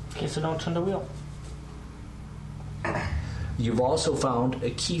 Okay, so don't turn the wheel. You've also found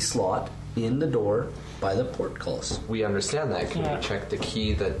a key slot in the door by the portcullis. We understand that. Can Yeah. we check the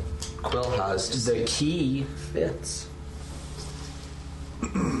key that Quill has to The key fits.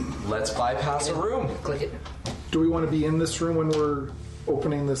 Let's bypass a room. Click it. Do we want to be in this room when we're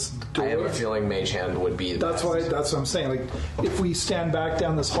opening this door? I have a feeling Mage Hand would be the That's best. why. That's what I'm saying. Like, if we stand back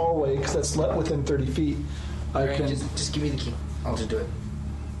down this hallway, because that's let within 30 feet, I Alright, can. just give me the key. I'll just do it.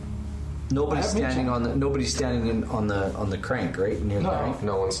 Nobody's I have no standing check. on the. Nobody's standing on the crank, right near the No. crank.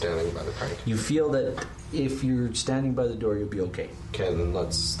 No one's standing by the crank. You feel that if you're standing by the door, you'll be okay. Okay, then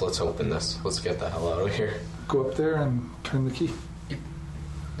let's open this. Let's get the hell out of here. Go up there and turn the key.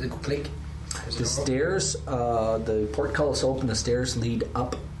 Click. The stairs, the portcullis open. The stairs lead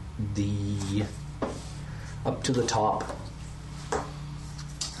up to the top.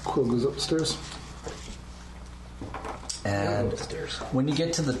 Quill goes upstairs. And Upstairs. when you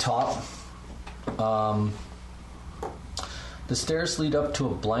get to the top, The stairs lead up to a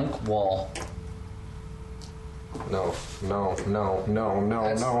blank wall. No.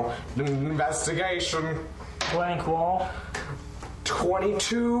 Investigation. Blank wall.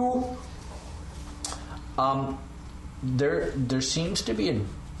 22. There seems to be a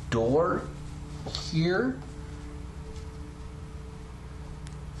door here,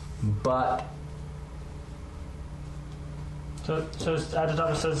 but So at the top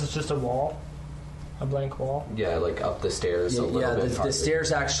it says it's just a wall, a blank wall. Yeah, like up the stairs a little bit. the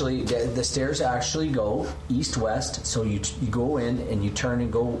stairs actually go east-west. So you go in and you turn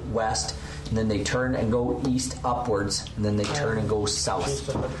and go west, and then they turn and go east upwards, and then they turn and go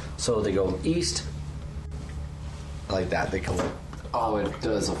south. So they go east like that. They go. Oh, it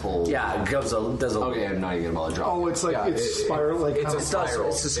does a full. Yeah, it does a. Okay, I'm not even gonna bother dropping. Oh, it's like it's spiral, like It's a spiral.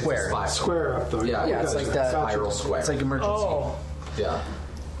 It's a square. square up there. Yeah, it's like that. Spiral square. It's like emergency. Oh, yeah.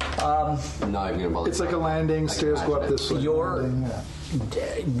 I'm not even gonna bother. It's like a dropping. landing. I can Stairs go up imagine this way. Your- landing,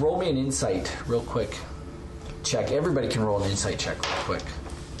 yeah. Roll me an insight, real quick. Check. Everybody can roll an insight check, real quick.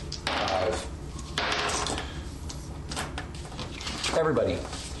 5. Everybody,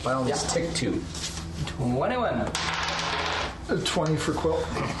 by all means, tick 2. 21. 20 for Quill.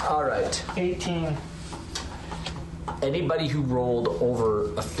 All right. 18. Anybody who rolled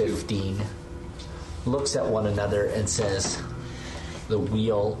over a 15 looks at one another and says, "The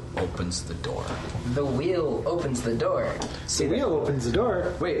wheel opens the door." The wheel opens the door. The wheel opens the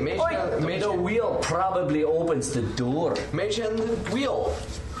door. Wait, Mage The wheel probably opens the door. and the wheel.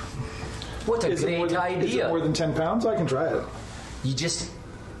 What a Is it more great than, is it idea. more than 10 pounds? I can try it.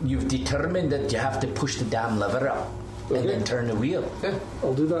 You've determined that you have to push the damn lever up and then turn the wheel.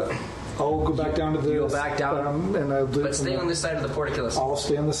 I'll do that. I'll go back down to the. You go back down? and I'll do But it stay from on this side of the portcullis. I'll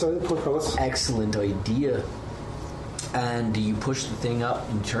stay on the side of the portcullis. Excellent idea. And you push the thing up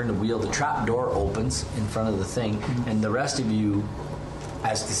and turn the wheel. The trap door opens in front of the thing, and the rest of you,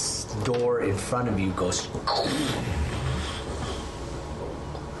 as this door in front of you goes,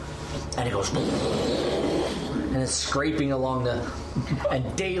 and it goes, and it's scraping along the,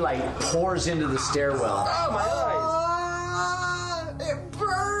 and daylight pours into the stairwell. Oh, my eyes! It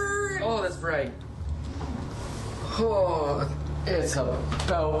burns! Oh, that's bright. Oh, it's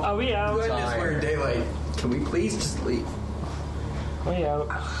about Are we out? goodness we're in daylight. Can we please just leave? We out.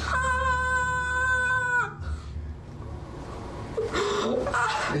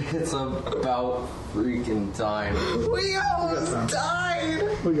 It's about freaking time. We almost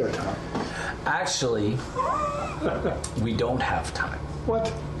died. We got time. Actually, we don't have time.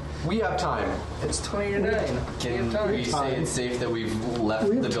 What? We have time. It's 20 to 9. Can we say it's safe that we've left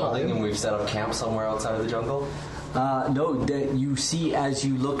We the have building time. and we've set up camp somewhere outside of the jungle? No, that you see as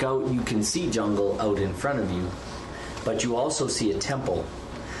you look out, you can see jungle out in front of you, but you also see a temple.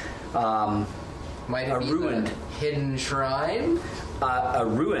 Might A it be ruined- the hidden shrine? A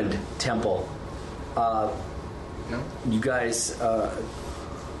ruined temple. No? You guys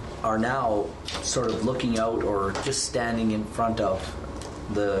are now sort of looking out or just standing in front of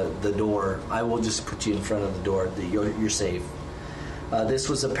the door. I will just put you in front of the door. You're safe. This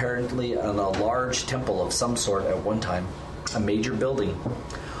was apparently a large temple of some sort at one time, a major building.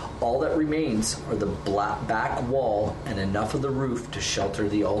 All that remains are the back wall and enough of the roof to shelter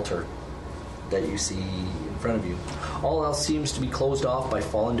the altar that you see in front of you. All else seems to be closed off by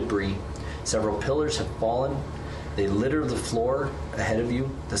fallen debris. Several pillars have fallen. They litter the floor ahead of you.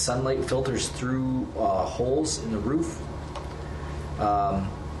 The sunlight filters through holes in the roof.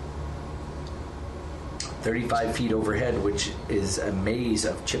 35 feet overhead, which is a maze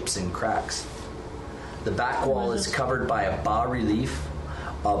of chips and cracks. The back wall is covered by a bas-relief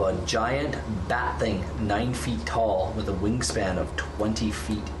of a giant bat thing 9 feet tall with a wingspan of 20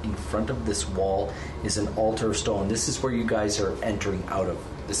 feet. In front of this wall is an altar of stone. This is where you guys are entering out of.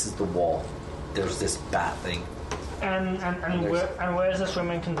 This is the wall. There's this bat thing. And where is this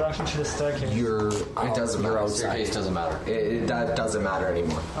room in conjunction to the staircase? It doesn't matter. Staircase doesn't matter. That doesn't matter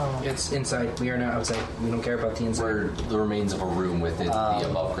anymore. It's inside. We are not outside. We don't care about the inside. We're the remains of a room within the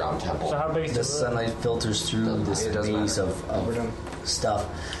above ground temple. So how big is The the room? sunlight filters through this it doesn't maze matter. of stuff.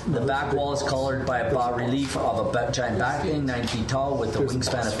 The back wall is colored by a bas-relief of a giant bat thing 9 feet tall with a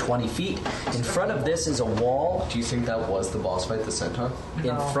wingspan of 20 feet. In front of this is a wall. Do you think that was the boss fight, the centaur?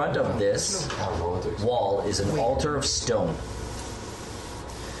 In front of this I don't know what to expect. wall is an altar of stone.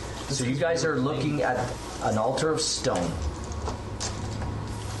 So you guys are looking at an altar of stone.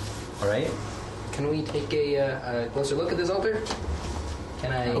 All right? Can we take a closer look at this altar?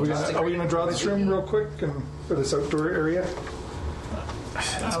 Can I? Are we gonna draw this room real quick and for this outdoor area?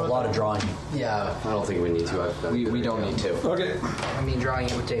 It's a lot of drawing. Yeah, I don't think we need to. We don't need to. Okay. I mean, drawing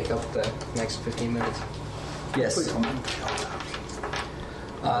it would take up the next 15 minutes. Yes. Please don't.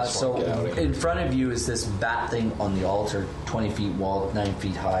 So get out of here. in front of you is this bat thing on the altar, 20 feet wall, 9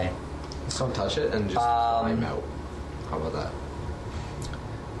 feet high. Just don't touch it and just climb out. How about that?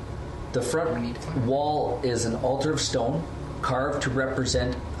 The front wall is an altar of stone carved to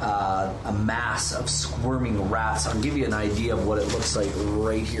represent a mass of squirming rats. I'll give you an idea of what it looks like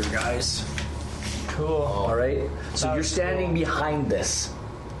right here, guys. Cool. All right? So That's you're standing cool. behind this.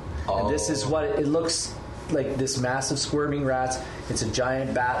 And this is what it looks like, this massive squirming rats. It's a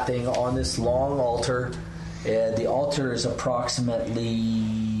giant bat thing on this long altar. The altar is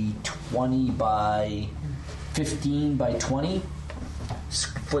approximately 20 by 15 by 20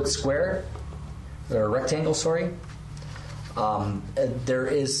 foot square, or rectangle, sorry. There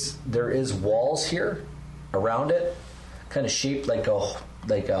is walls here around it, kind of shaped like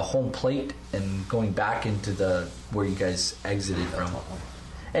a home plate, and going back into the where you guys exited from.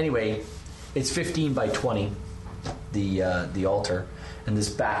 Anyway, it's 15 by 20, the altar, and this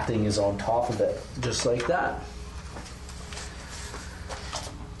bat thing is on top of it, just like that.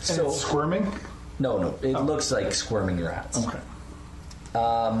 And it's squirming? No, it looks like squirming rats. Okay.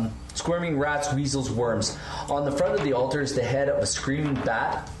 Squirming rats, weasels, worms. On the front of the altar is the head of a screaming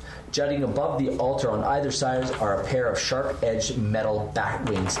bat. Jutting above the altar on either side are a pair of sharp-edged metal bat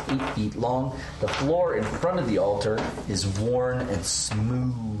wings, 8 feet long. The floor in front of the altar is worn and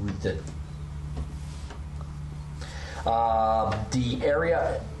smooth. The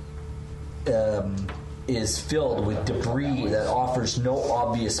area is filled with debris that offers no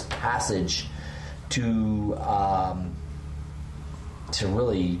obvious passage to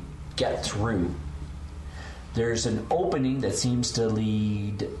really get through. There's an opening that seems to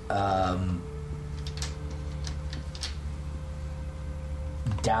lead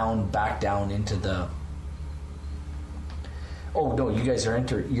back down into the. Oh no, you guys are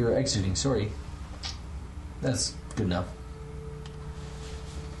you're exiting. Sorry, that's good enough.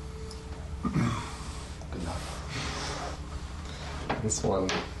 This one.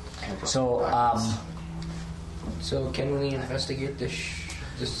 So, So can we investigate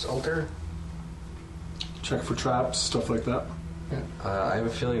this altar? Check for traps, stuff like that. I have a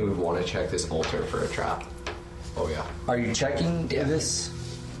feeling we want to check this altar for a trap. Oh yeah. are you checking this?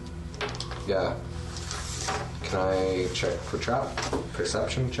 Yeah. Can I check for trap?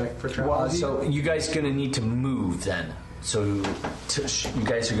 Perception check for trap? So you guys gonna need to move then. So you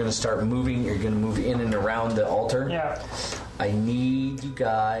guys are gonna start moving. You're gonna move in and around the altar. Yeah. I need you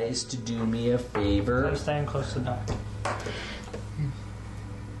guys to do me a favor. I'm staying close to them.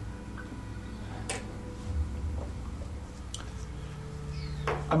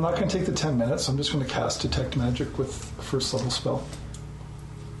 I'm not going to take the 10 minutes. I'm just going to cast Detect Magic with a first level spell.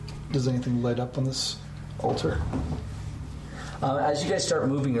 Does anything light up on this altar? As you guys start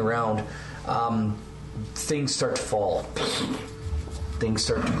moving around, things start to fall. Things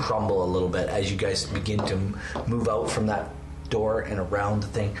start to crumble a little bit as you guys begin to move out from that door and around the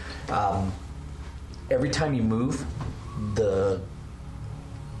thing. Every time you move, the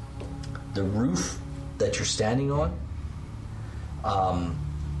roof that you're standing on,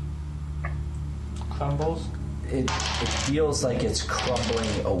 Crumbles. it feels like it's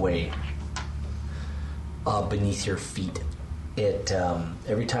crumbling away beneath your feet. It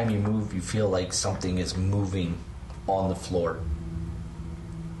every time you move, you feel like something is moving on the floor.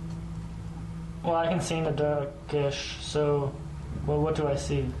 Well, I can see in the darkish, so what do I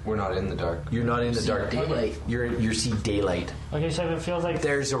see? We're not in the dark. You're not in the dark. daylight. You see daylight. Okay, so it feels like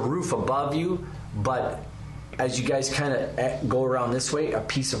There's a roof above you, but as you guys kind of go around this way, a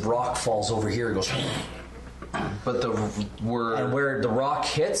piece of rock falls over here. It goes, But and where the rock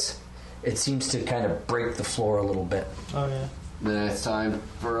hits, it seems to kind of break the floor a little bit. oh yeah. Then it's time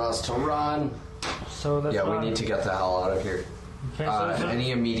for us to run. So that's yeah, we fine. need to get the hell out of here. Okay, so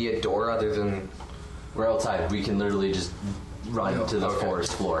Any immediate door other than We're outside. We can literally just run to the Okay.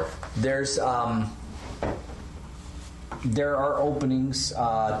 forest floor. There's there are openings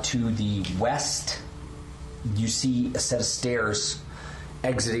to the west. You see a set of stairs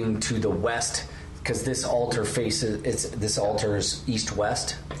exiting to the west because this altar faces. This altar is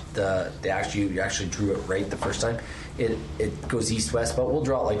east-west. You actually drew it right the first time. It goes east-west, but we'll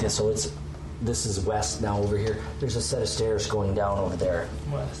draw it like this. So this is west now over here. There's a set of stairs going down over there.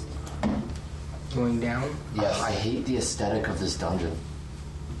 west. Going down. Yeah, I hate the aesthetic of this dungeon.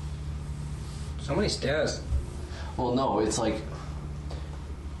 So many stairs. Well, no, it's like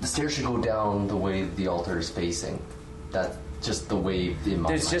the stairs should go down the way the altar is facing. That's just the way in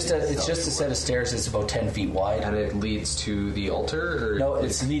my It's mind just a set of stairs. It's about 10 feet wide. and it leads to the altar. Or No,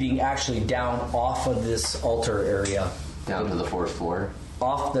 it's leading actually down off of this altar area. down to the forest floor.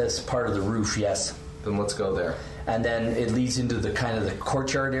 Off this part of the roof, yes. then let's go there. and then it leads into the kind of the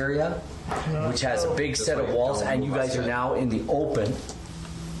courtyard area, which has a big set of walls, and you guys are now in the open.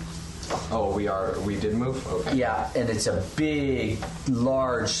 Oh, we did move? Okay. Yeah, and it's a big,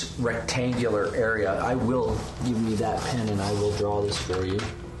 large, rectangular area. I will give me that pen, and I will draw this for you.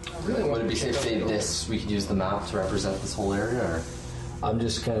 Would it be safe to say this? We could use the map to represent this whole area, or I'm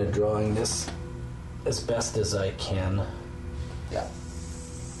just kind of drawing this as best as I can. yeah.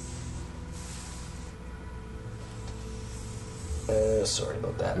 Sorry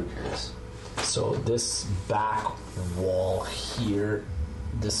about that. Who cares? So this back wall here,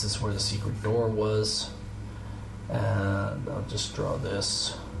 this is where the secret door was. And I'll just draw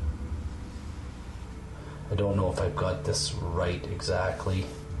this. I don't know if I've got this right exactly,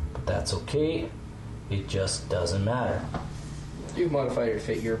 but that's okay. It just doesn't matter. You modify it to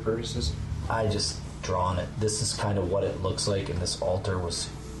fit your purposes. I just drawn it. This is kind of what it looks like, and this altar was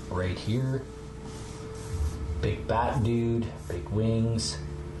right here. Big bat dude, big wings.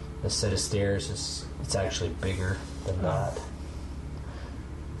 This set of stairs it's actually bigger than that.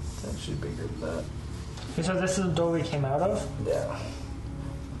 It's actually bigger than that. So this is the door we came out of? Yeah.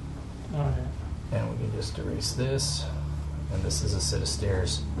 Okay. And we can just erase this. And this is a set of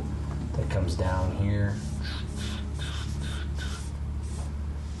stairs that comes down here.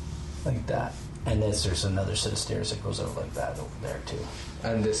 Like that. And there's another set of stairs that goes out like that over there too.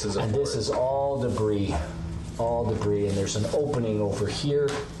 And this is This is all debris. All debris. And there's an opening over here.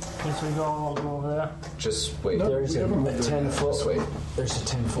 Okay, so we go over there. just wait. There's a 10 foot. Wait. There's a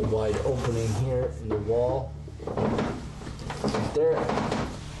 10-foot wide opening here in the wall. Right there.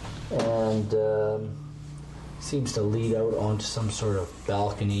 And seems to lead out onto some sort of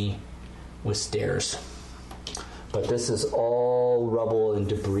balcony with stairs. But this is all rubble and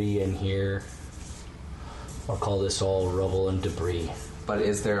debris in here. I'll call this all rubble and debris. But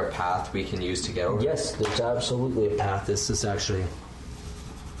is there a path we can use to get over? Yes, there's absolutely a path. This is actually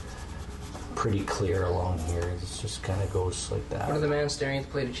pretty clear along here. It just kind of goes like that. What did the man staring at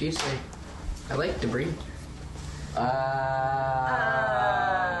the plate of cheese say? I like debris.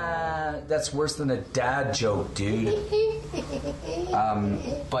 That's worse than a dad joke, dude.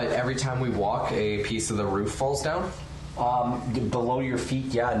 But every time we walk, a piece of the roof falls down? Below your feet,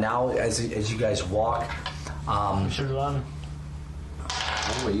 yeah. Now, as you guys walk, We should run.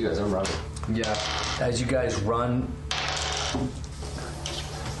 What about you guys? I'm running. Yeah. as you guys run,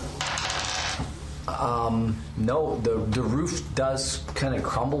 no, the roof does kind of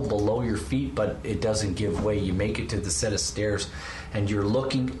crumble below your feet, but it doesn't give way. You make it to the set of stairs, and you're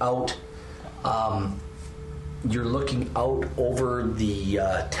looking out. You're looking out over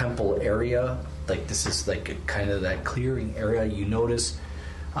the temple area. Like this is like a kind of that clearing area. You notice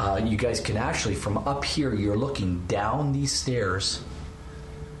you guys can actually from up here. You're looking down these stairs.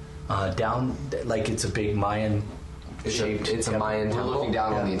 Down like it's a big Mayan shaped. It's a Mayan We're temple. looking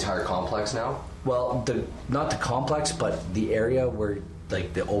down on the entire complex now. Well, not the complex, but the area where,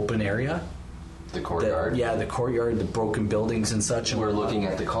 like, the open area. The courtyard. The courtyard, the broken buildings and such. We're looking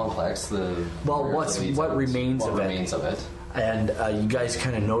at the complex. What remains of it. And you guys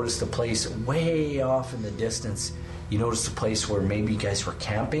kind of notice the place way off in the distance. You notice the place where maybe you guys were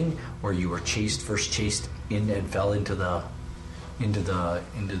camping, where you were first chased in and fell into the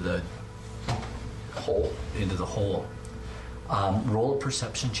hole. Roll a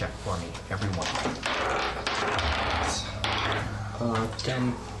perception check for me, everyone.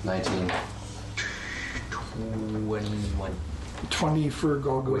 10. 19. 21. 20 for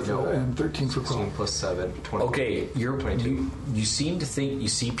Golgotha and 13 for 16 Paul. plus 7. 20. Okay, you seem to think you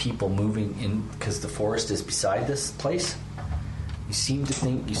see people moving in because the forest is beside this place. You seem to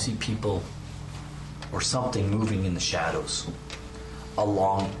think you see people or something moving in the shadows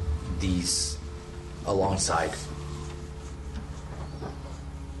alongside.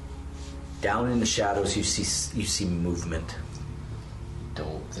 Down in the shadows, you see movement.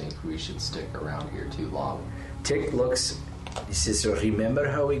 Don't think we should stick around here too long. Tick looks. He says, "So remember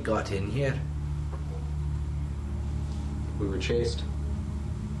how we got in here? We were chased.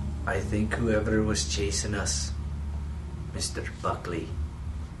 I think whoever was chasing us, Mr. Buckley,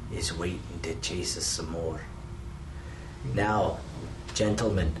 is waiting to chase us some more. Now,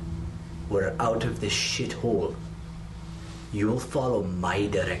 gentlemen, we're out of this shithole. You'll follow my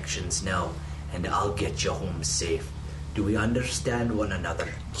directions now, and I'll get you home safe. Do we understand one another?"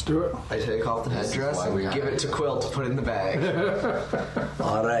 Let's do it. I take off the This is headdress why and we give are it to Quill to put in the bag.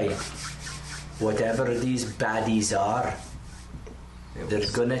 All right. Whatever these baddies are, they're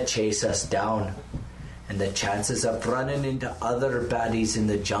gonna chase us down. And the chances of running into other baddies in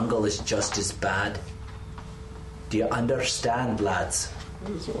the jungle is just as bad. Do you understand, lads?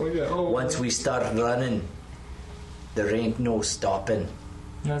 Once we start running, There ain't no stopping.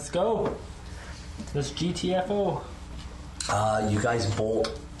 Let's go. Let's GTFO. You guys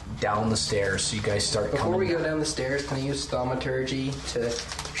bolt down the stairs. So you guys start Before coming. we go down the stairs, can I use thaumaturgy to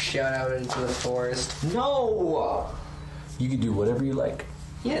shout out into the forest? No! You can do whatever you like.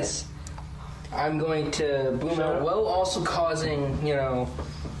 Yes. I'm going to boom out while also causing,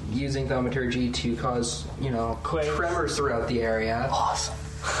 using thaumaturgy to cause, Quakes. tremors throughout the area. Awesome.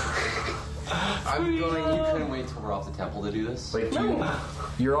 I'm going. You couldn't wait till we're off the temple to do this? Wait,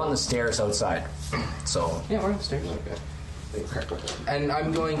 you're on the stairs outside. So Yeah, we're on the stairs. Okay. And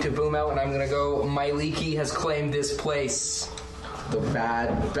I'm going to boom out and I'm going to go, my leaky has claimed this place. The bad,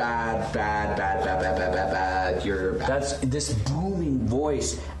 you're bad. that's this booming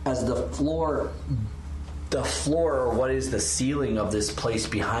voice as the floor, or what is the ceiling of this place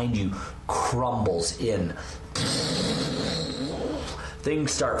behind you, crumbles in.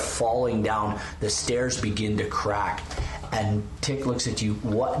 Things start falling down. The stairs begin to crack. And Tick looks at you.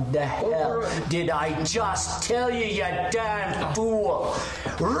 What the hell did I just tell you, you damn fool?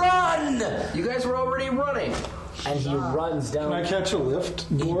 Run! You guys were already running. And he runs down. Can I catch a lift,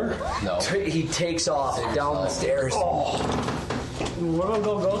 Boar? No. He takes off down the stairs. We'll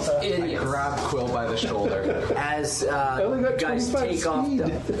go. I grab Quill by the shoulder. As only you got guys 25 take off, speed.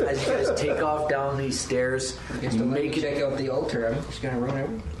 as you guys take off down these stairs, You you make it. check out the altar. I'm just going to run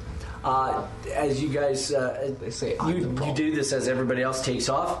over. As you guys, They say I'm the you problem. do this as everybody else takes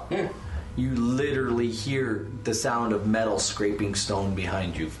off. You literally hear the sound of metal scraping stone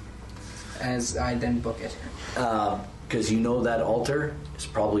behind you, As I then book it. because you know that altar has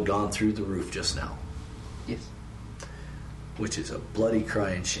probably gone through the roof just now, Yes. which is a bloody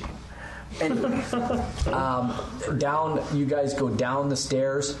crying shame. Anyway, Down, you guys go down the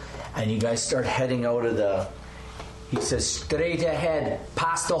stairs, and you guys start heading out of the. He says, straight ahead,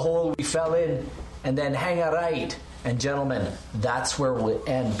 past the hole we fell in, and then hang a right. And gentlemen, that's where we'll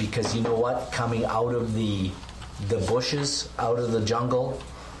end, because you know what? Coming out of the bushes, out of the jungle,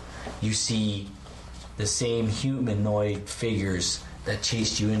 you see the same humanoid figures that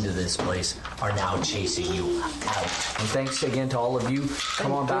chased you into this place are now chasing you out. And thanks again to all of you.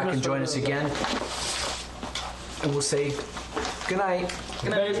 Come on back and join us again. And we'll say good night.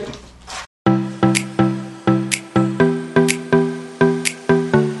 Good night.